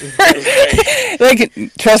 whatever. Like,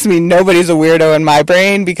 trust me, nobody's a weirdo in my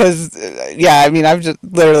brain because,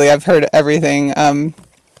 I've heard everything.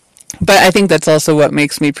 But I think that's also what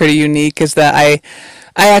makes me pretty unique is that I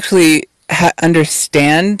actually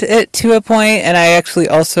understand it to a point, and I actually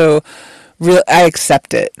also I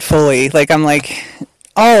accept it fully. Like, I'm like,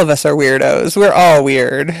 all of us are weirdos. We're all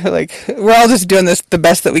weird. Like, we're all just doing this the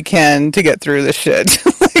best that we can to get through this shit.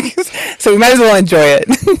 So we might as well enjoy it.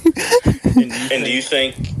 And do you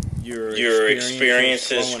think your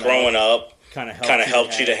experiences growing up kind of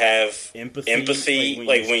helped you to have empathy,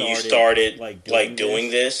 like when you started like doing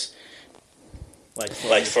this,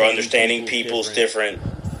 like for understanding people's different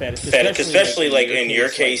fetish, especially like in your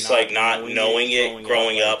case, like not knowing it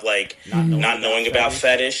growing up, like not knowing about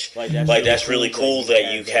fetish, like that's really cool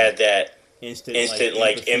that you had that instant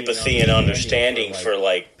like empathy and understanding for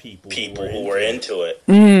like people who were into it.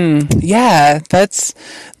 Yeah, that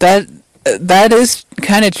is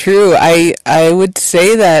kind of true. I would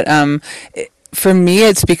say that for me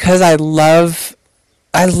it's because I love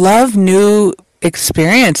new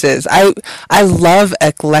experiences. I love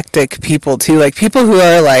eclectic people too, like people who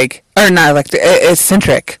are like, or not eclectic,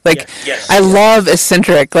 eccentric. Like, yes. I love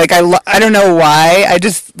eccentric. Like I don't know why. I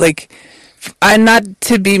just like, I'm not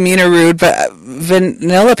to be mean or rude, but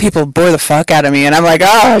vanilla people bore the fuck out of me, and I'm like,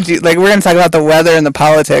 like we're gonna talk about the weather and the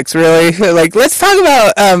politics, really? Like, let's talk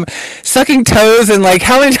about sucking toes and like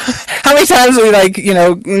how many times we like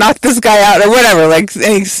knock this guy out or whatever, like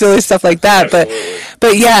any silly stuff like that. Absolutely.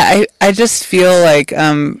 But yeah, I just feel like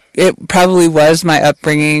it probably was my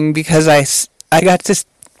upbringing because I got to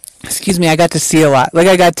see a lot. Like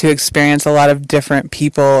I got to experience a lot of different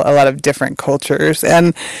people, a lot of different cultures,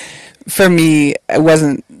 and for me, it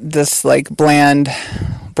wasn't this like bland,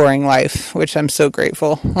 boring life, which I'm so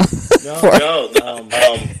grateful for. That's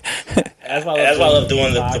why I love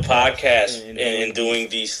doing the podcast and doing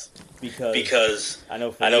these because I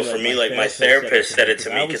know for me, like my therapist said it to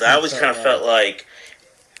me because I always kind of felt like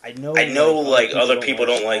I know like other people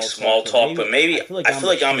don't like small talk, but maybe I feel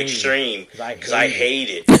like I'm extreme because I hate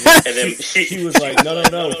it. And then she was like, no,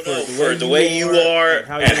 for the way you are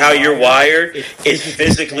and how you're wired, it's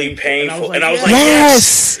physically painful. And I was like,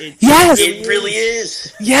 yes, it really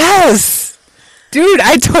is. Yes. Dude,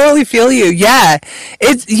 I totally feel you. Yeah.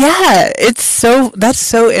 It's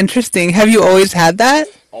so interesting. Have you always had that?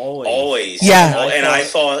 Always. Yeah. And I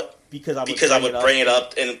thought because I would bring it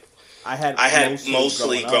up and I had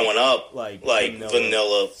mostly growing up like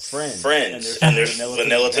vanilla friends, and there's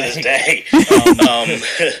vanilla to this day.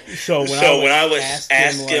 So when I was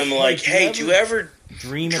asking him like, hey, do you ever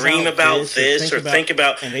dream about this or think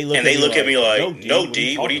about, and they look at me like, no,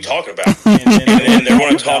 D, what are you talking about? And they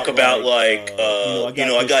want to talk about like,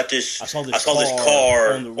 I got this, I saw this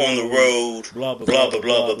car on the road, blah blah blah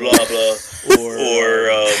blah blah blah, or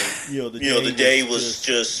the day was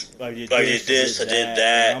just I did this, I did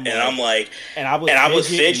that, and I'm like, and I would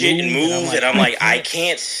fidget and move, and I'm like, I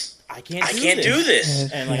can't do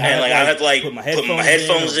this. And I had to like put my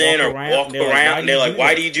headphones in or walk around. And they're like,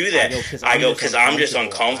 why do you do that? I go, because I'm just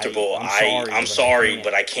uncomfortable. I'm sorry,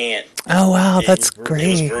 but I can't. Oh, wow, that's great. It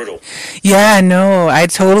was brutal. Yeah, no, I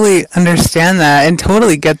totally understand that and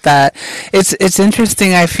totally get that. It's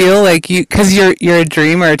interesting. I feel like because you're a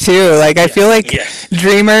dreamer too. Like I feel like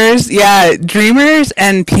dreamers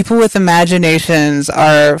and people with imaginations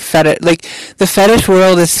are like the fetish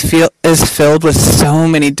world is filled with so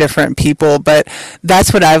many different people, but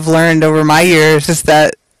that's what I've learned over my years is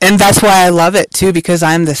that. And that's why I love it too, because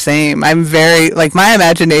I'm the same. I'm very like my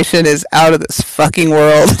imagination is out of this fucking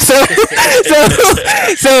world. So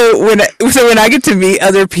when I get to meet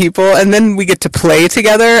other people and then we get to play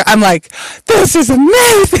together, I'm like, this is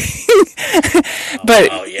amazing. But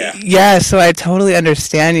so I totally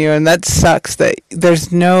understand you, and that sucks that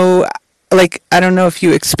there's no. Like, I don't know if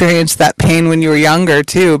you experienced that pain when you were younger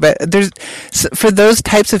too, but for those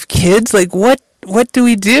types of kids, like what what do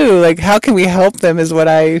we do? Like, how can we help them is what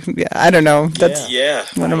I don't know. That's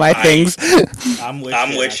one of my things. I'm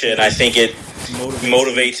with you, and I think it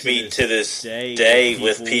motivates me to this day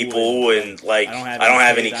with people, and like, I don't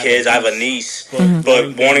have any kids. I have a niece,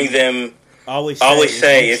 but wanting them, always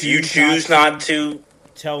say, if you choose not to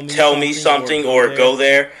tell me something or go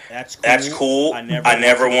there, that's cool. I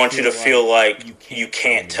never want you to feel like you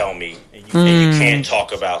can't tell me and you can't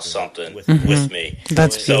talk about something with me.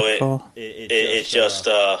 That's so beautiful. It just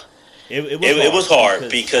it was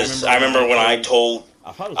hard because I remember when I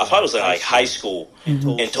thought it was in like high school,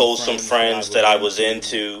 and told some friends that I was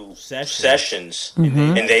into sessions,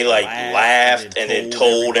 and they like laughed and then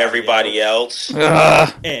told everybody else.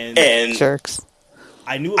 And jerks.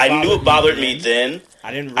 I knew it bothered me then.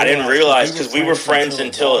 I didn't realize because we were friends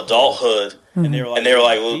until adulthood, and they were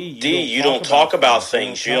like, "Well, D, you don't talk about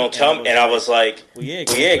things. You don't tell me." And I was like, "Well, yeah,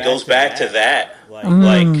 it goes back to that.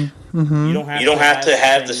 Like, you don't have to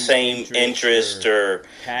have the same interest or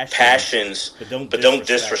passions, but don't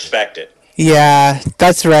disrespect it." Yeah,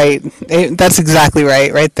 that's right. That's exactly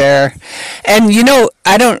right there. And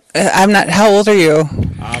I'm not, how old are you?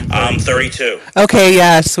 I'm 32. Okay,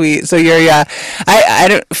 yeah, sweet. So I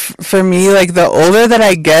don't, for me, like, the older that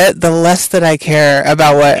I get, the less that I care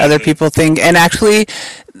about what other people think. And actually,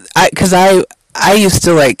 because I used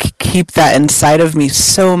to, like, keep that inside of me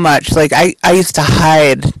so much. Like, I used to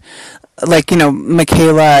hide, like,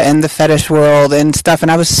 Michaela and the fetish world and stuff,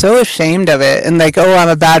 and I was so ashamed of it, and like, oh, I'm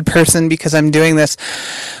a bad person because I'm doing this.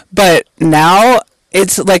 But now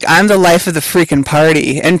it's like I'm the life of the freaking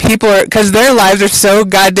party, and people are, because their lives are so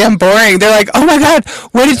goddamn boring. They're like, oh my god,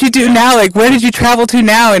 what did you do now? Like, where did you travel to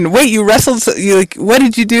now? And wait, you wrestled, you, like, what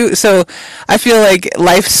did you do? So I feel like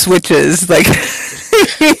life switches, like.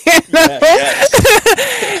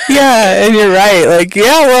 Yeah, and you're right. Like,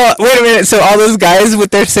 yeah, well, wait a minute. So all those guys with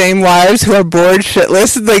their same wives who are bored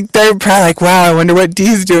shitless, like, they're probably like, wow, I wonder what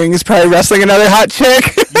D's doing. He's probably wrestling another hot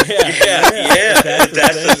chick. Yeah.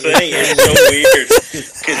 That's the thing. It's so weird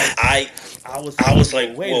because I was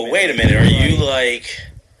like, well, wait a minute. Are you like?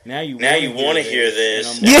 Now you want to hear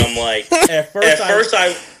this? And I'm like, at first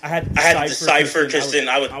I had to decipher, because then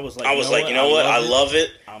I was like, you know what? I love it.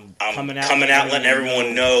 I'm coming out, letting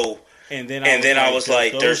everyone know. And then I was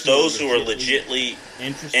like, there's those who are legitly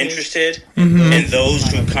interested, and those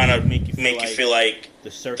who kind of make you feel like the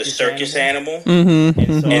circus animal.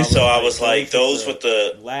 And so I was like, those with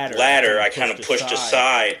the ladder, I kind of pushed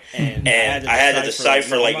aside, and I had to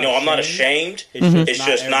decipher, like, no, I'm not ashamed. It's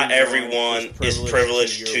just not everyone is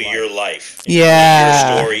privileged to your life, your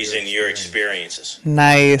stories and your experiences.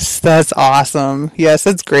 Nice, that's awesome. Yes,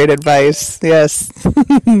 that's great advice. Yes.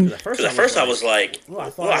 Because at first I was like, well, I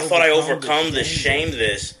thought I overcome this shame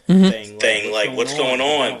thing, like, what's going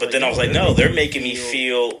on? But then I was like, no, they're making me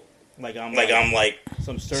feel like I'm like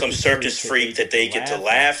some circus freak that they get to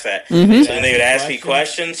laugh at. So then they would ask me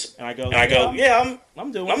questions, and I go, yeah,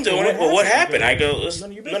 I'm doing it. Well, what happened? I go, it's none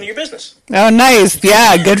of your business. Oh, nice.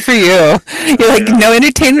 Yeah, good for you. You're like, no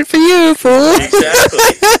entertainment for you, fool.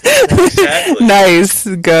 Exactly. Nice.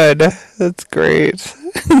 Good. That's great.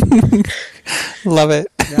 Love it.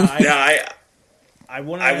 I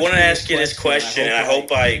want to ask you this question, and I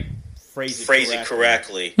hope I phrase it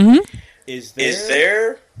correctly. Is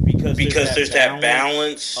there, because there's that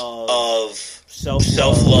balance of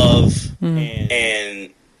self-love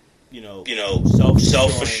and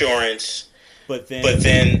self-assurance, but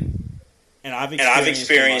then and I've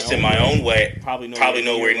experienced in my own way, probably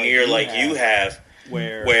nowhere near like you have,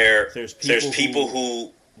 where there's people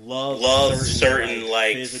who love certain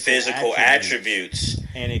like physical attributes,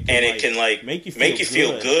 and it can like make you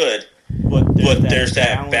feel good, but there's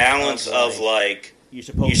that balance of like, you're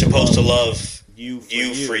supposed to love you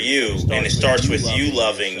for you, and it starts with you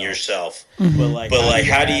loving yourself. But like,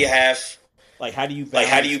 how do you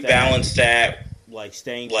balance that? Like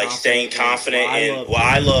staying confident in, well,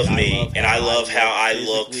 I love me, and I love how I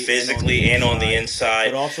look physically and on the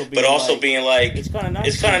inside, but also being like, it's kind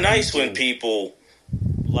of nice when people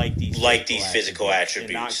like these physical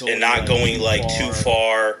attributes, and not going like too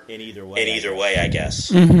far in either way, I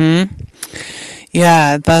guess.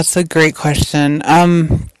 Yeah, that's a great question.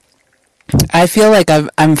 I feel like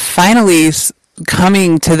I'm finally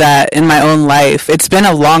coming to that in my own life. It's been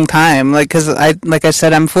a long time, like I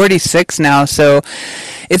said, I'm 46 now, so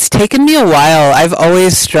it's taken me a while. I've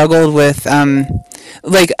always struggled with,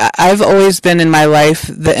 I've always been in my life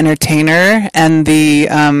the entertainer and the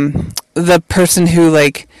person who,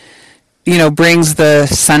 like, brings the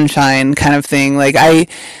sunshine kind of thing. Like,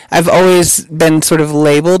 I've always been sort of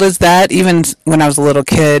labeled as that, even when I was a little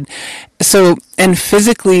kid. So, and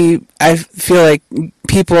physically, I feel like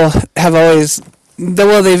people have always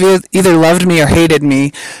they've either loved me or hated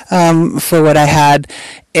me for what I had,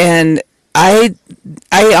 and I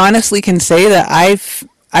honestly can say that I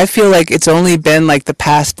feel like it's only been like the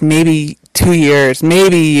past maybe 2 years,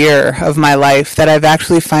 maybe a year of my life that I've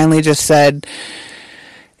actually finally just said,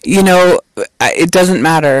 it doesn't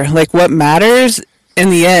matter. Like, what matters in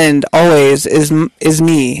the end always is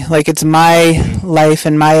me. Like, it's my life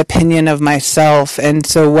and my opinion of myself. And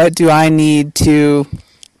so what do I need to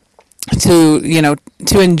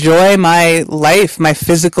enjoy my life, my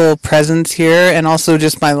physical presence here, and also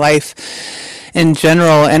just my life in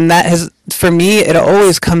general. And that has, for me, it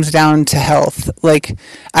always comes down to health. Like,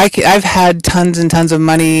 I've had tons and tons of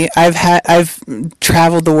money. I've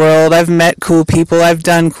traveled the world. I've met cool people. I've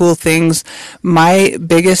done cool things. My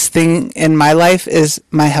biggest thing in my life is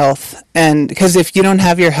my health. And because if you don't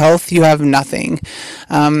have your health, you have nothing.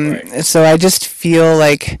 Right. So I just feel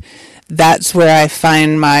like that's where I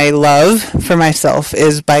find my love for myself,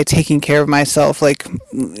 is by taking care of myself, like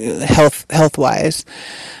health wise.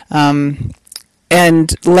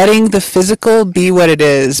 And letting the physical be what it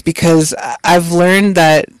is, because I've learned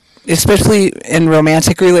that, especially in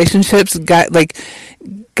romantic relationships,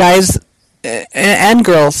 guys and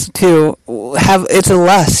girls too it's a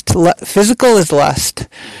lust. Physical is lust.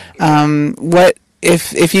 What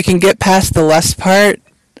if you can get past the lust part,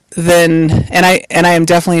 then and I am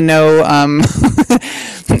definitely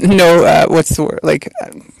what's the word, like.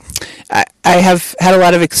 I have had a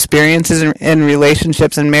lot of experiences in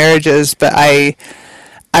relationships and marriages, but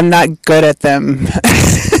I'm not good at them. Let's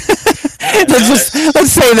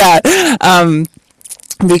say that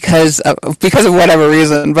because of whatever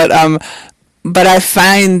reason. But I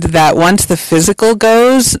find that once the physical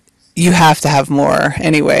goes, you have to have more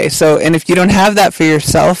anyway. So, and if you don't have that for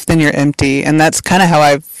yourself, then you're empty, and that's kind of how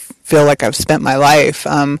I feel like I've spent my life.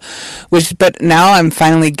 But now I'm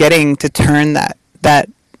finally getting to turn that.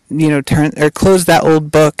 Turn or close that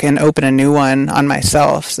old book and open a new one on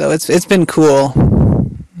myself. So it's been cool.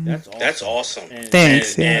 That's awesome.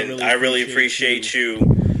 Thanks. And I really appreciate you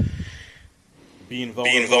being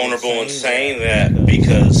vulnerable and saying that,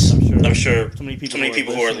 because I'm sure so many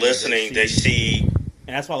people who are listening, they see,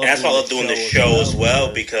 and that's why I love doing this show as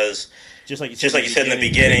well, because just like you said in the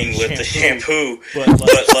beginning with the shampoo, but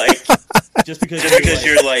like just because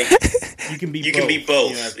you're like, you can be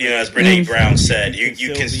both. As Brene Brown said,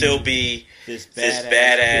 you can still be this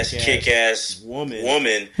badass kick-ass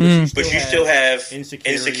woman, but you still have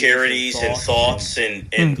insecurities and thoughts and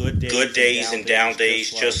good days and down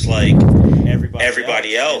days, just like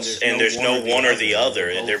everybody else. And there's no one or the other,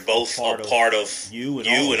 and they're both a part of you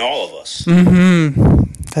and all of us.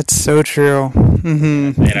 That's so true.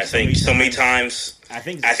 And I think so many times, I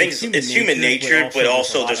think it's human nature, but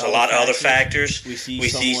also there's a lot of other factors. We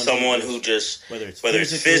see someone who just, whether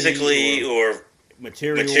it's physically or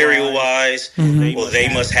material-wise, well, they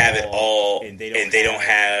must have it all, and they don't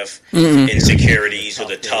have insecurities or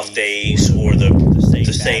the tough days or the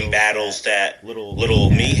same battles that little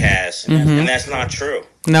me has, and that's not true.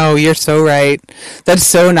 No, you're so right. That's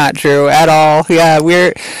so not true at all. Yeah,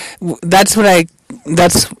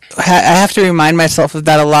 I have to remind myself of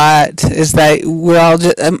that a lot, is that we're all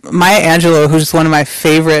just, Maya Angelou, who's one of my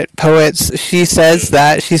favorite poets, she says, do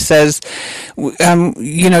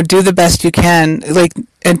the best you can, like,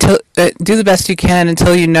 do the best you can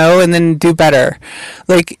until you know, and then do better.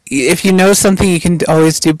 Like, if you know something, you can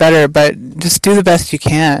always do better, but just do the best you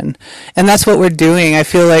can. And that's what we're doing. I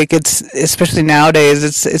feel like it's, especially nowadays,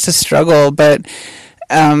 it's a struggle, but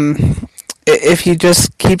if you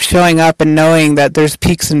just keep showing up and knowing that there's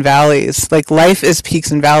peaks and valleys, like, life is peaks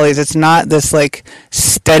and valleys. It's not this like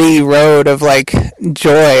steady road of like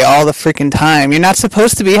joy all the freaking time. You're not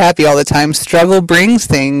supposed to be happy all the time. Struggle brings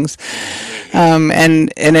things.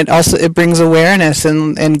 And it brings awareness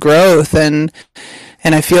and growth, and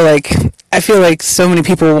I feel like so many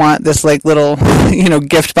people want this like little,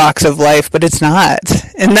 gift box of life, but it's not.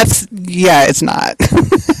 And it's not.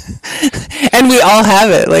 And we all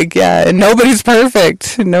have it, like, and nobody's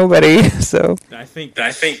perfect. Nobody. So I think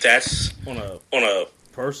that's on a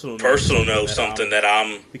personal note, something that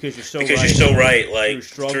I'm, because you're so right. Like,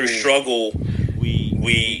 through struggle,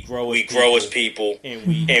 we grow as people, and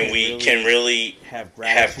we can really have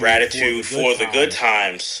gratitude for the good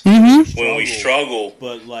times when we struggle.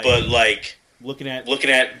 But like looking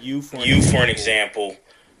at you for an example,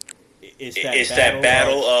 it's that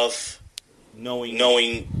battle of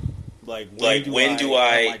knowing. Like, when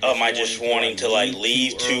am I just wanting to like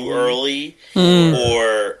leave too early,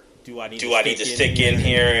 or do I need to stick in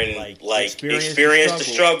here and like experience the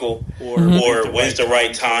struggle, or when's the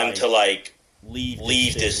right time to like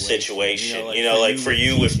leave this situation. Like for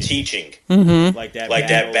you with teaching, like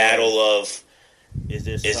that battle of, is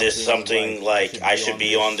this something like I should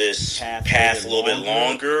be on this path a little bit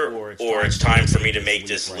longer, or it's time for me to make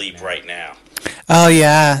this leap right now? Oh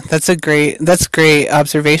yeah, that's great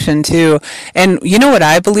observation too. And you know what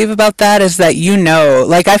I believe about that is that,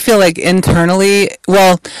 like I feel like internally,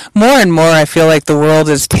 well, more and more I feel like the world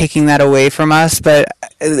is taking that away from us, but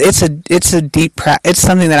it's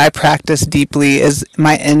something that I practice deeply, is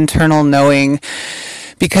my internal knowing.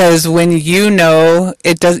 Because when you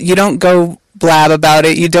don't go blab about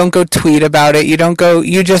it, you don't go tweet about it, you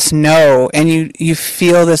just know, and you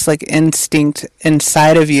feel this like instinct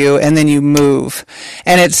inside of you, and then you move.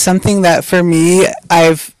 And it's something that for me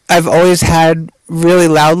I've always had really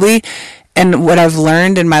loudly. And what I've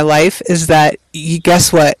learned in my life is that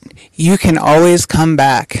guess what? You can always come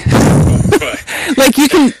back. Like you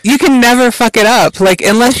can never fuck it up. Like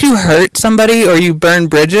unless you hurt somebody or you burn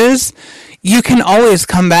bridges, you can always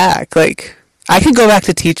come back. Like I could go back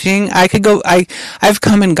to teaching. I've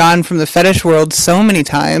come and gone from the fetish world so many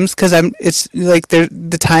times because it's like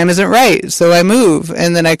the time isn't right. So I move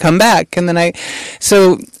and then I come back and then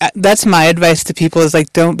so that's my advice to people is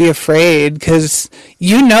like, don't be afraid, because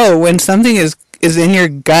when something is in your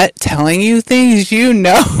gut telling you things, you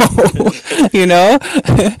know.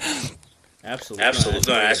 Absolutely.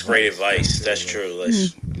 No, that's great advice. That's true.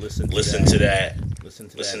 Let's listen to that.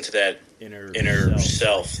 Listen to that inner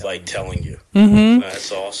self, like telling you. Mm-hmm.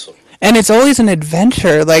 That's awesome. And it's always an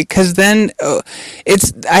adventure, like, because then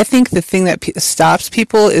I think the thing that stops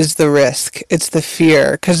people is the risk. It's the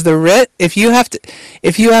fear, because if you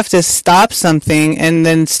have to stop something and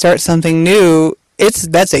then start something new,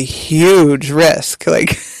 that's a huge risk.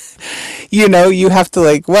 Like, you have to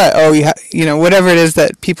like what? Oh, whatever it is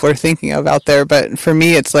that people are thinking of out there. But for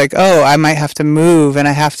me, it's like, oh, I might have to move and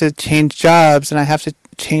I have to change jobs and I have to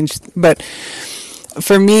change. But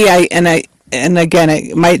for me, and again,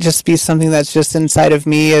 it might just be something that's just inside of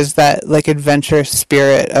me, is that like adventure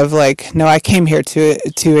spirit of like, no, I came here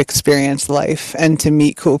to experience life and to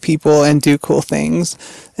meet cool people and do cool things.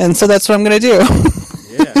 And so that's what I'm going to do.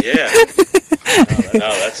 Yeah. No,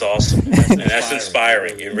 that's awesome. That's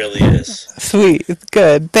inspiring. It really is. Sweet.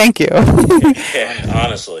 Good. Thank you. Yeah,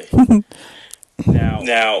 honestly.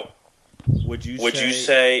 Now, would you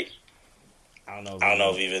say, I don't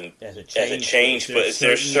know if even as a change, but is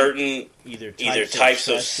there certain either types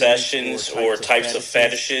of sessions or types of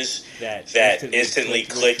fetishes that instantly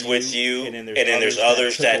clicked with you, and then there's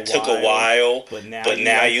others that took a while, but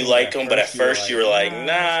now you like them, but at first you were like,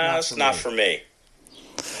 nah, it's not for me?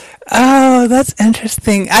 Oh, that's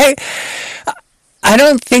interesting. I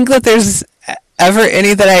don't think that there's ever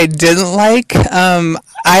any that I didn't like.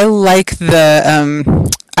 I like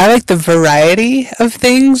the variety of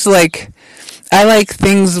things. Like, I like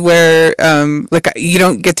things where like you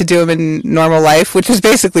don't get to do them in normal life, which is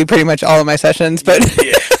basically pretty much all of my sessions. But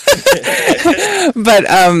but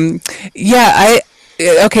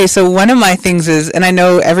okay, so one of my things is, and I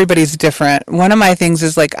know everybody's different, one of my things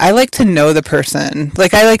is like, I like to know the person.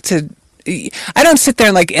 Like, I don't sit there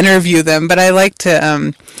and like interview them, but I like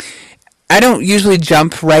to, I don't usually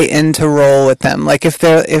jump right into role with them. Like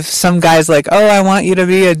if some guy's like, oh, I want you to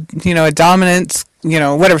be a dominant,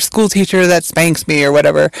 whatever, school teacher that spanks me or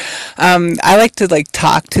whatever. I like to like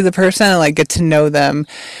talk to the person and like get to know them.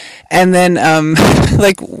 And then,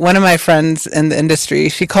 like, one of my friends in the industry,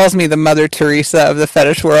 she calls me the Mother Teresa of the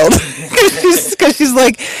fetish world. Because she's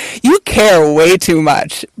like, you care way too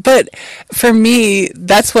much. But for me,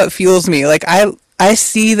 that's what fuels me. Like, I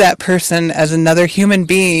see that person as another human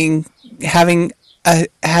being having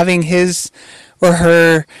his or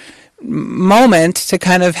her moment to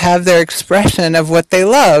kind of have their expression of what they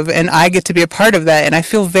love, and I get to be a part of that, and I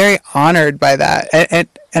feel very honored by that.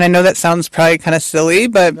 And I know that sounds probably kind of silly,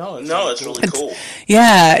 but no, it's really cool.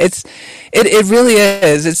 Yeah, it really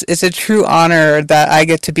is. It's a true honor that I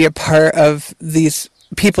get to be a part of these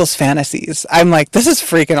people's fantasies. I'm like, this is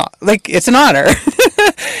freaking like, it's an honor.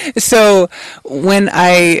 So when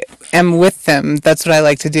I am with them, that's what I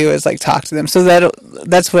like to do, is like talk to them. So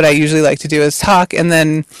that's what I usually like to do, is talk. And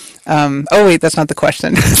then oh wait, that's not the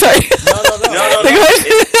question. Sorry.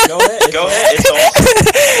 No. Go ahead. It's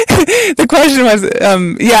awesome. The question was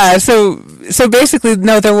so basically,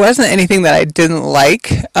 no, there wasn't anything that I didn't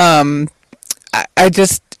like. I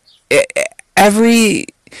just every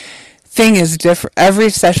thing is different. Every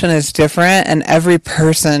session is different, and every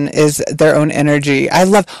person is their own energy.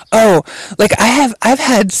 I've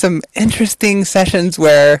had some interesting sessions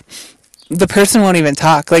where the person won't even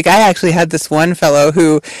talk. Like, I actually had this one fellow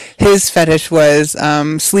who his fetish was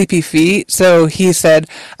sleepy feet. So he said,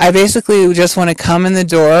 I basically just want to come in the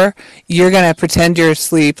door. You're going to pretend you're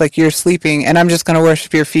asleep, like you're sleeping, and I'm just going to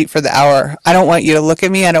worship your feet for the hour. I don't want you to look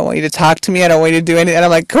at me. I don't want you to talk to me. I don't want you to do anything. And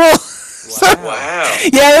I'm like, cool. Wow.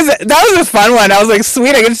 Yeah, that was a fun one. I was like,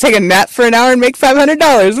 sweet, I get to take a nap for an hour and make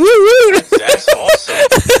 $500. Woo woo! That's awesome.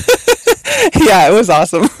 Yeah, it was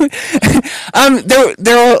awesome.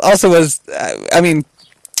 There also was,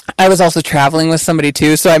 I was also traveling with somebody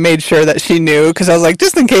too, so I made sure that she knew, because I was like,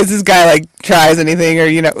 just in case this guy like tries anything, or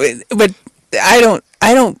but I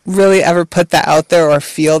don't really ever put that out there or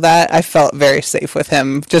feel that. I felt very safe with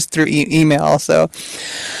him just through email, so.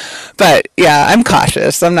 But yeah, I'm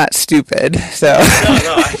cautious. I'm not stupid. So. No,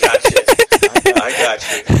 I got you. I got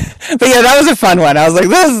you. But yeah, that was a fun one. I was like,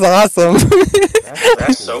 this is awesome.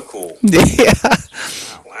 That's so cool. Yeah.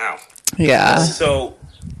 Wow. Yeah. So,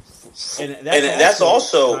 and that's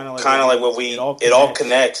also kind of like what it all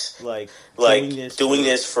connects. Like doing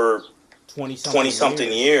this for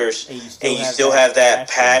 20-something years, and you still have that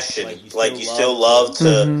passion. Like you still love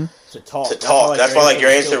to talk. That's why like your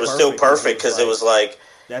answer was still perfect, because it was like,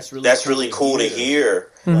 that's really cool to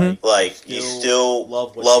hear. Mm-hmm. Like you still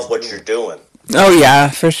love what you're doing. Oh yeah,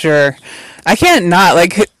 for sure. I can't not,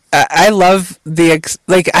 like, I love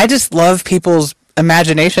I just love people's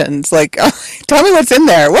imaginations. Like, tell me what's in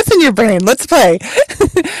there. What's in your brain? Let's play.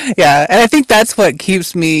 Yeah, and I think that's what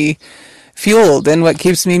keeps me fueled and what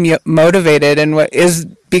keeps me motivated, and what is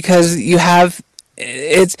because you have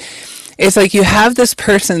it's like you have this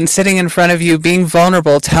person sitting in front of you being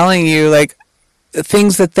vulnerable, telling you like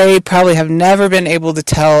things that they probably have never been able to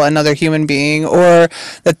tell another human being, or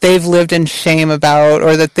that they've lived in shame about,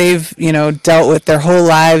 or that they've, dealt with their whole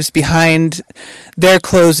lives behind their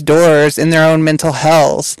closed doors in their own mental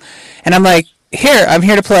hells. And I'm like, I'm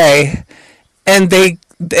here to play. And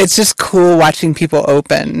it's just cool watching people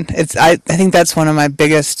open. I think that's one of my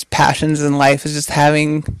biggest passions in life, is just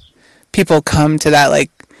having people come to that,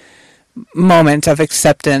 like, moment of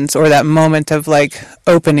acceptance, or that moment of like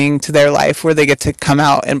opening to their life where they get to come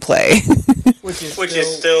out and play. which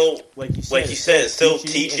is still like you said, still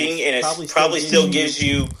teaching, and it probably still gives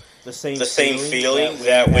you the same feeling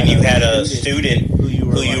that when you had a student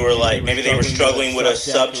who you were like, maybe they were struggling with a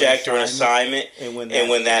subject or an assignment, and when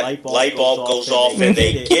that light bulb goes off and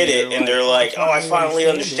they get it, and they're like, oh, I finally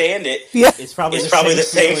understand it. Yeah. It's probably the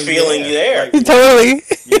same feeling there. Totally.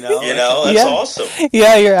 That's awesome.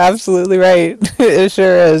 Yeah, you're absolutely right. It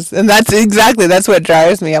sure is. And that's what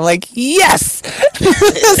drives me. I'm like, yes!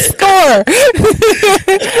 Score!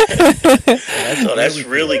 That's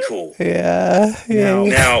really cool. Yeah.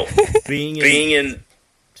 Now being in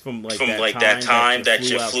from that time that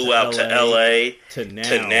you flew out to LA to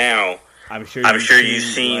now, I'm sure you've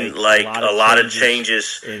seen like a lot of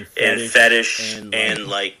changes in fetish and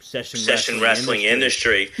like session wrestling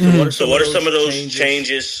industry. Mm-hmm. So what are some of those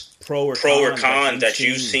changes, pro or con, that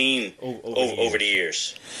you've seen over the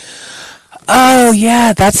years? Oh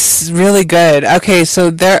yeah, that's really good. Okay,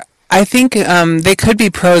 so I think they could be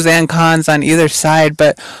pros and cons on either side,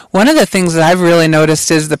 but one of the things that I've really noticed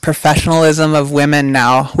is the professionalism of women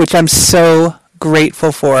now, which I'm so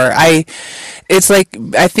grateful for. I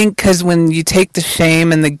think because when you take the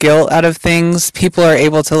shame and the guilt out of things, people are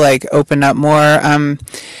able to like open up more. And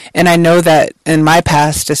I know that in my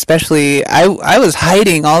past, especially, I was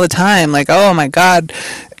hiding all the time, like, oh my God,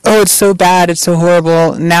 oh, it's so bad, it's so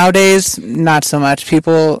horrible. Nowadays, not so much.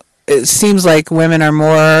 It seems like women are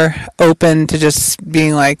more open to just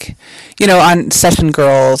being like, on Session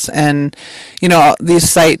Girls and, these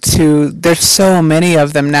sites there's so many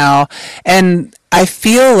of them now. And I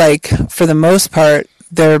feel like for the most part,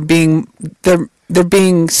 they're being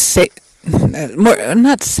safe, more,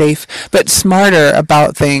 not safe, but smarter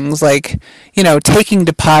about things, like, taking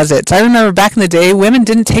deposits. I remember back in the day, women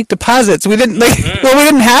didn't take deposits. We didn't we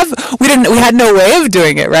had no way of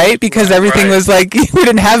doing it, right? Because everything was like, we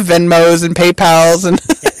didn't have Venmos and PayPals and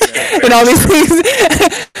and all these things.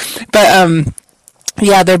 But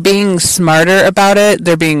yeah, they're being smarter about it.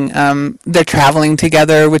 They're traveling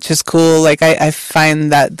together, which is cool. Like, I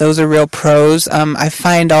find that those are real pros. I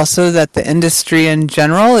find also that the industry in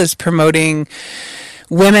general is promoting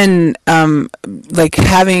women like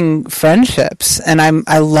having friendships, and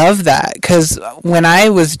I love that, because when I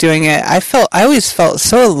was doing it, I always felt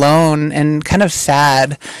so alone and kind of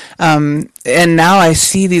sad, and now I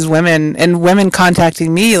see these women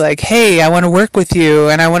contacting me like, hey, I want to work with you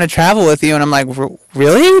and I want to travel with you, and I'm like,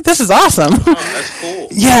 really? This is awesome. Oh, that's cool.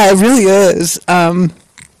 Yeah, it really is. And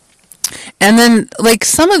then, like,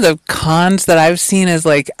 some of the cons that I've seen is,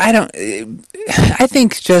 like, I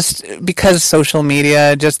think just because social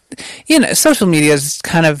media, social media is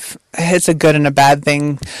kind of, it's a good and a bad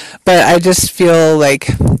thing, but I just feel like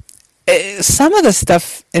some of the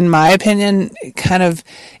stuff, in my opinion, kind of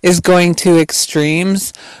is going to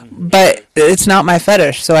extremes, but it's not my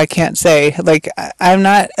fetish, so I can't say. Like, I'm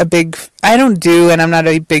not a big, I don't do, and I'm not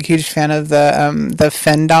a big, huge fan of the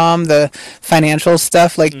Fendom, the financial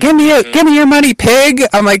stuff. Like, give me your money, pig.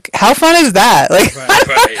 I'm like, how fun is that? Like,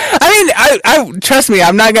 right. I mean, I trust me,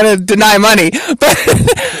 I'm not gonna deny money, but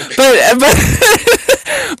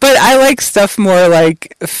but I like stuff more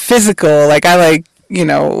like physical. Like, I like,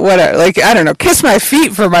 whatever, like, I don't know, kiss my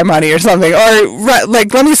feet for my money or something, or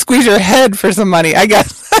like, let me squeeze your head for some money, I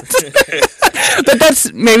guess. But that's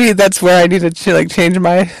where I need to like change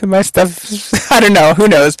my stuff. I don't know, who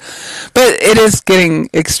knows, but it is getting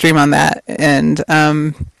extreme on that. And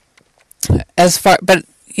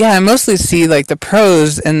I mostly see like the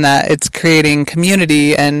pros in that it's creating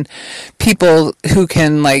community and people who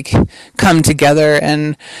can like come together.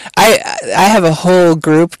 And I have a whole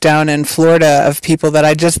group down in Florida of people that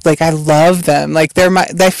I just like, I love them. Like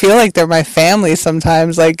I feel like they're my family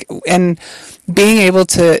sometimes, like, and being able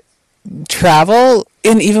to travel.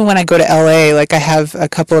 And even when I go to LA, like, I have a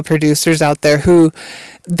couple of producers out there who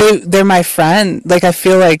they're my friend. Like, I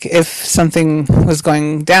feel like if something was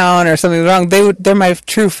going down or something was wrong, they're my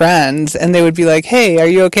true friends, and they would be like, "Hey, are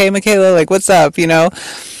you okay, Michaela? Like, what's up?" So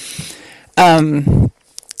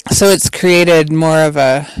it's created more of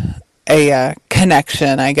a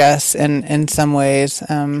connection, I guess, in some ways.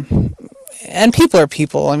 And people are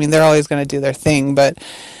people. I mean, they're always going to do their thing, but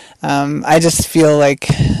I just feel like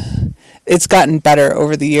it's gotten better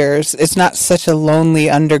over the years. It's not such a lonely,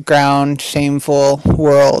 underground, shameful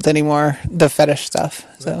world anymore, the fetish stuff.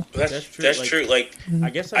 So that's true. Like,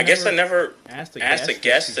 I guess I never asked a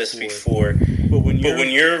guest this before, but when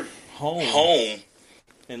you're home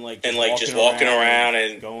and just walking around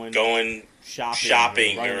and going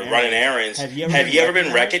shopping or running errands. Have you ever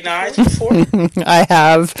been recognized before? I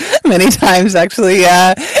have many times, actually.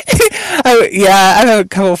 Yeah, I have a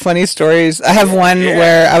couple of funny stories. I have one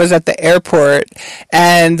where I was at the airport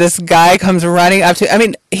and this guy comes running up to. I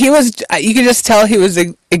mean, you could just tell he was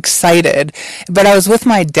excited. But I was with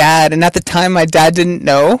my dad, and at the time, my dad didn't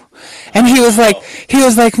know, and he was like,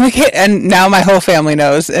 Michaela, and now my whole family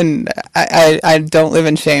knows, and I don't live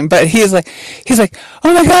in shame. But he's like,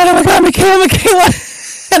 oh my god, Michaela.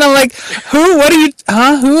 And I'm like, who? What are you?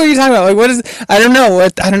 Who are you talking about? Like, what is? I don't know.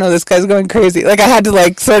 This guy's going crazy. Like, I had to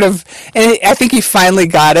like sort of, and I think he finally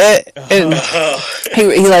got it. And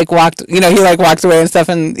he like walked, he like walked away and stuff.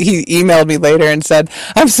 And he emailed me later and said,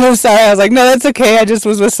 "I'm so sorry." I was like, "No, that's okay. I just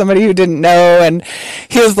was with somebody who didn't know." And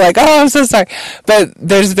he was like, "Oh, I'm so sorry." But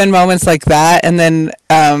there's been moments like that. And then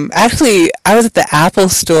actually, I was at the Apple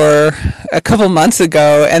store a couple months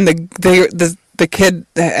ago, and the kid,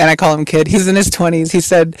 and I call him kid, he's in his 20s. He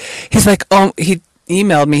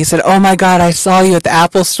emailed me. He said, "Oh my God, I saw you at the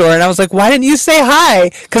Apple store." And I was like, "Why didn't you say hi?"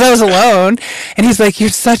 Because I was alone. And he's like, "You're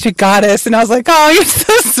such a goddess." And I was like, "Oh, you're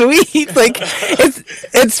so sweet." Like,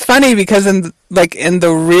 it's funny because in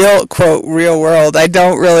the real, quote, real world,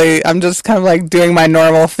 I'm just kind of like doing my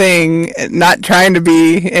normal thing, not trying to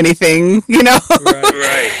be anything,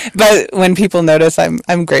 Right. But when people notice,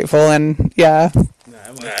 I'm grateful, and yeah.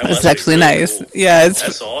 It's actually really nice. Cool. Yeah,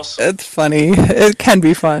 that's awesome. It's funny. It can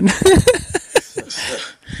be fun.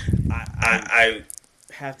 I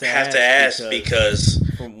have to ask because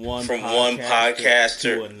from one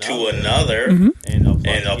podcaster to another, and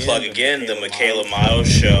I'll plug again the Michaela Miles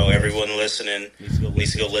Show. Everyone listening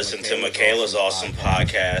needs to go listen to Michaela's awesome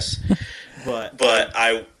podcast. But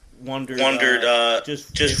I wondered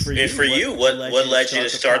just for you, what led you to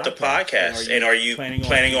start the podcast, and are you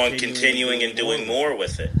planning on continuing and doing more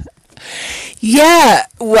with it? Yeah,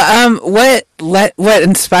 what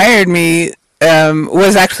inspired me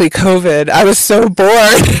was actually COVID. I was so bored.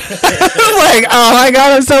 I was like, oh my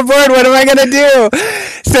God, I'm so bored. What am I gonna do?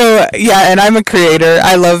 So yeah, and I'm a creator.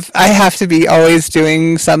 I have to be always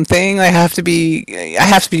doing something. I have to be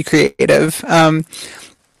creative.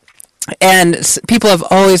 And people have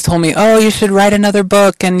always told me, "Oh, you should write another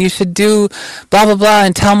book, and you should do blah blah blah,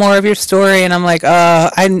 and tell more of your story." And I'm like,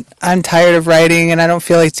 I'm tired of writing, and I don't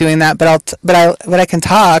feel like doing that. But I can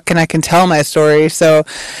talk, and I can tell my story. So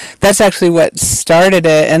that's actually what started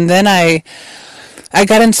it. And then I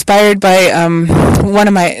got inspired by one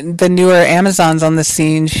of the newer Amazons on the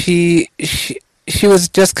scene. She was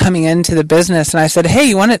just coming into the business, and I said, "Hey,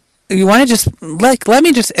 you want to just let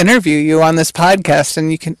me just interview you on this podcast,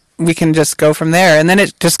 and we can just go from there. And then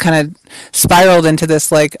it just kind of spiraled into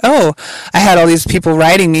this like, oh, I had all these people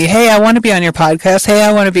writing me, hey, I want to be on your podcast. Hey,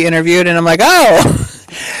 I want to be interviewed. And I'm like, oh,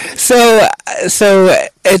 so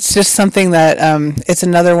it's just something that, it's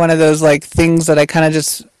another one of those like things that I kind of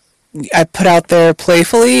just, I put out there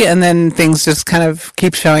playfully, and then things just kind of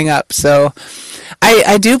keep showing up. So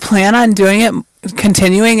I do plan on doing it,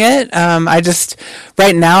 continuing it. I just,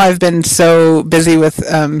 right now I've been so busy with,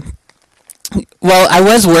 well, I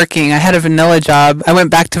was working. I had a vanilla job. I went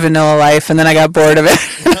back to vanilla life, and then I got bored of it.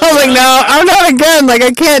 And I was like, no, I'm not again. Like,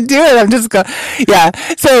 I can't do it. I'm just going, yeah.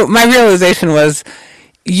 So my realization was,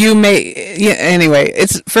 anyway,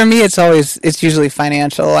 for me, it's usually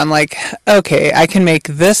financial. I'm like, okay, I can make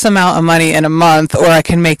this amount of money in a month, or I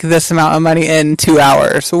can make this amount of money in 2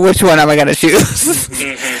 hours. Which one am I going to choose?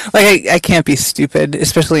 Like, I can't be stupid,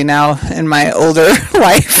 especially now in my older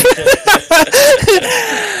life.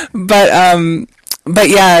 But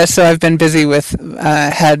yeah, so I've been busy with,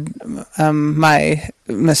 I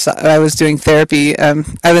was doing therapy. I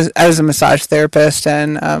was a massage therapist,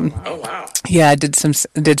 and oh wow. Yeah, I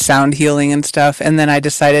did sound healing and stuff, and then I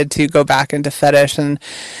decided to go back into fetish and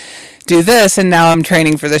do this, and now I'm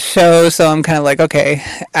training for the show, so I'm kind of like, okay,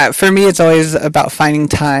 for me it's always about finding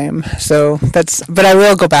time. So but I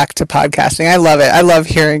will go back to podcasting. I love it. I love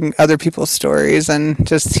hearing other people's stories and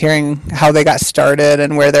just hearing how they got started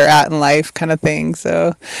and where they're at in life, kind of thing.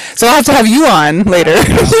 So I'll have to have you on later. I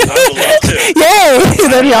would love to. Yay!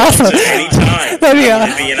 That'd be awesome. Anytime. That'd be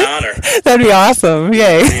an honor. That'd be awesome.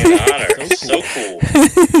 Yay! That'd be an honor. So cool.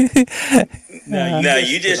 No,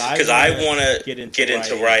 you just, because I want to get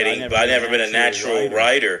into writing, but I've never been a natural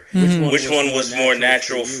writer. Mm-hmm. Which one was more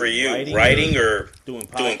natural for you, writing or doing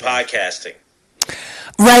podcasting?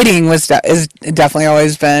 Writing is definitely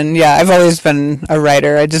always been, yeah, I've always been a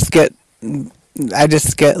writer. I just get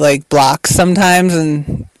like blocks sometimes,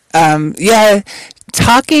 and yeah,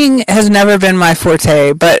 talking has never been my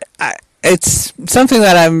forte, but it's something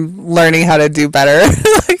that I'm learning how to do better.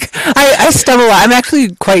 Like I stumble. I'm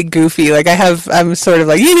actually quite goofy. Like I'm sort of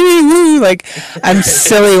like like I'm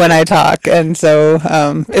silly when I talk, and so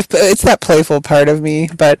it's that playful part of me.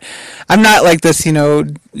 But I'm not like this,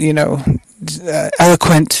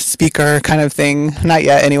 eloquent speaker kind of thing. Not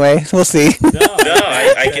yet, anyway. We'll see. No,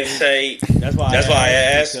 I can say that's why I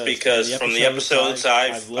asked, because from the episodes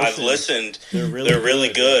I've listened, they're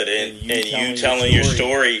really good, and you telling your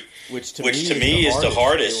story, which to me is the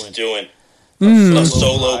hardest, doing a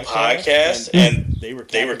solo podcast, and they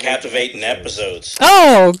were captivating episodes.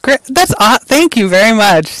 Oh, great! Thank you very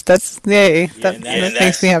much. That's yay. That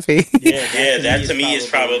makes me happy. Yeah, that to me is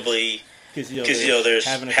probably. Because there's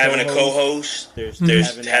having a co-host, there's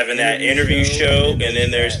having that interview show, and then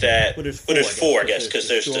there's that. Well, there's four, I guess, because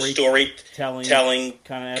there's the storytelling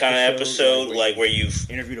kind of episode, like where you've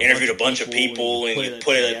interviewed a bunch of people and you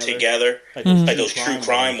put it together, like those true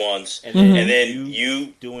crime ones, and then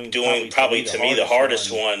you doing probably to me the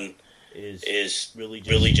hardest one is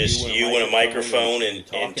really just you and a microphone and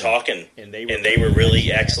talking, and they were really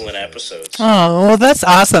excellent episodes. Oh, well, that's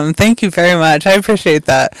awesome. Thank you very much. I appreciate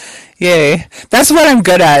that. Yay. That's what I'm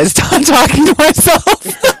good at, is talking to myself.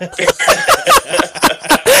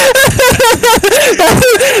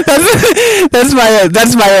 that's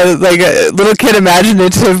my like little kid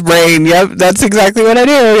imaginative brain. Yep, that's exactly what I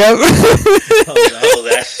do. Yep. Oh,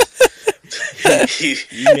 that's you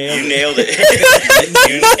nailed it.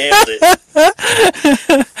 You nailed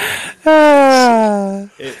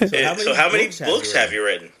it. So how many books have you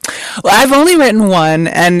written? Well, I've only written one,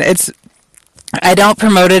 and I don't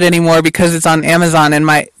promote it anymore because it's on Amazon, and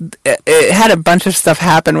it had a bunch of stuff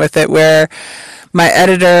happen with it where my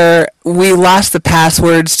editor, we lost the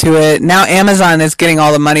passwords to it. Now Amazon is getting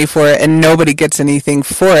all the money for it, and nobody gets anything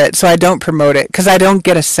for it. So I don't promote it because I don't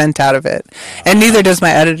get a cent out of it, and neither does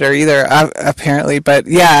my editor either, apparently. But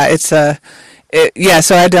yeah, so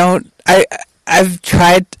I don't. I've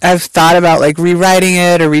thought about like rewriting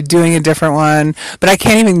it or redoing a different one, but I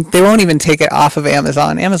can't even, they won't even take it off of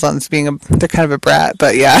Amazon. Amazon's they're kind of a brat,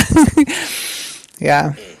 but yeah.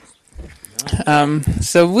 Yeah.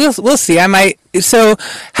 So we'll see. So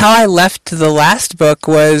how I left the last book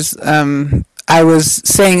was, I was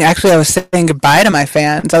saying goodbye to my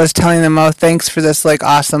fans. I was telling them, oh, thanks for this like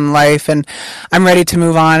awesome life, and I'm ready to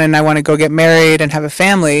move on, and I want to go get married and have a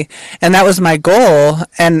family. And that was my goal.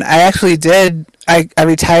 And I actually did. I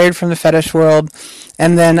retired from the fetish world,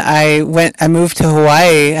 and then I moved to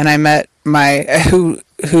Hawaii, and I met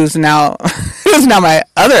who's now my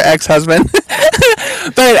other ex-husband.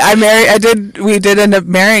 But we did end up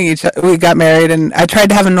marrying each other. We got married, and I tried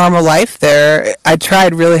to have a normal life there. I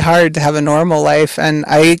tried really hard to have a normal life, and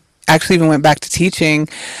I actually even went back to teaching.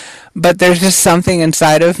 But there's just something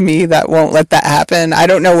inside of me that won't let that happen. I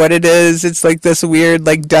don't know what it is. It's like this weird,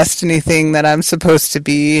 like, destiny thing that I'm supposed to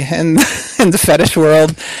be in in the fetish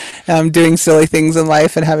world, doing silly things in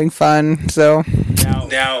life and having fun. So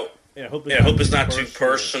now, I hope it's not too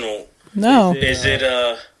personal. No. Is it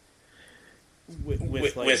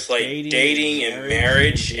with like dating and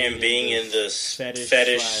marriage and being in the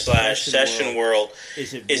fetish/session world?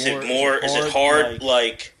 Is it hard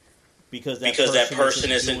like? Because that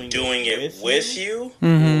person isn't doing it with you,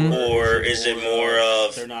 mm-hmm. or is it more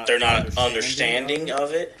of they're not understanding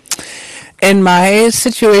of it? In my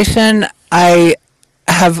situation,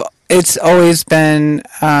 it's always been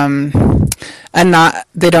a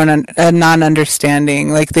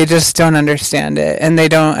non-understanding. Like, they just don't understand it, and they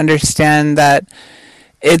don't understand that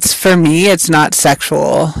it's, for me, it's not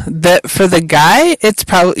sexual. That for the guy, it's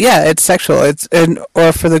probably, yeah, it's sexual.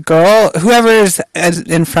 Or for the girl, whoever is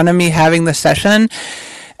in front of me having the session,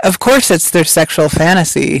 of course it's their sexual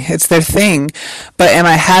fantasy. It's their thing. But am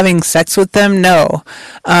I having sex with them? No.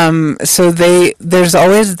 So there's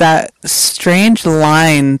always that strange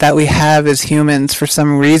line that we have as humans for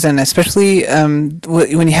some reason, especially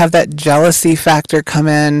when you have that jealousy factor come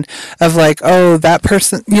in of like, oh, that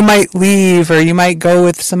person, you might leave or you might go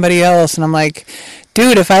with somebody else. And I'm like,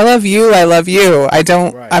 dude, if I love you, I love you.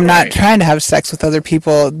 I'm not trying to have sex with other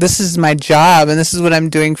people. This is my job, and this is what I'm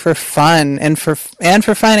doing for fun and for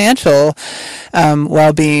financial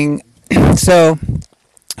well-being. So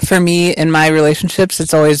for me, in my relationships,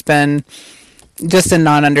 it's always been just a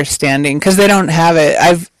non-understanding because they don't have it.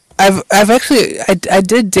 I've actually I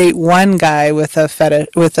did date one guy with a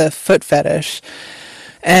foot fetish,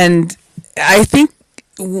 and I think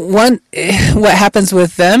what happens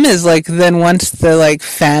with them is, like, then once the, like,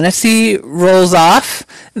 fantasy rolls off,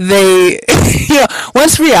 they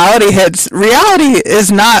once reality hits, reality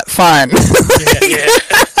is not fun. Yeah.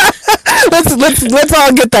 Let's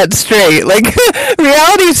all get that straight. Like,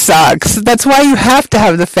 reality sucks. That's why you have to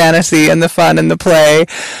have the fantasy and the fun and the play.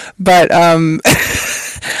 But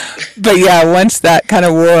but yeah, once that kind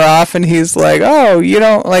of wore off and he's like, oh, you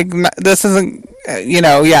don't like, this isn't,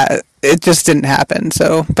 yeah, it just didn't happen.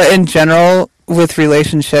 So, but in general, with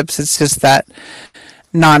relationships, it's just that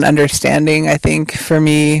non-understanding, I think, for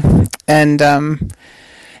me. And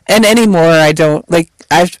anymore, I don't, like,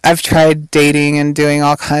 I've tried dating and doing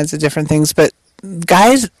all kinds of different things, but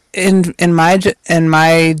guys in my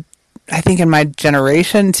I think in my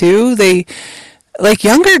generation too, they, like,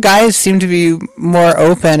 younger guys seem to be more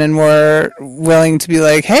open and more willing to be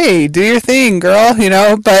like, hey, do your thing, girl,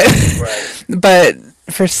 but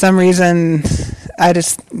for some reason,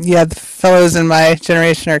 the fellows in my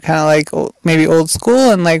generation are kind of like maybe old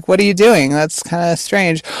school and like, what are you doing? That's kind of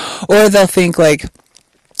strange. Or they'll think like,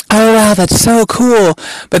 oh wow, that's so cool.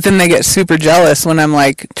 But then they get super jealous when I'm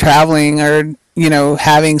like traveling or,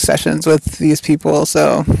 having sessions with these people.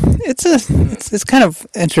 So it's kind of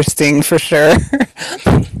interesting for sure.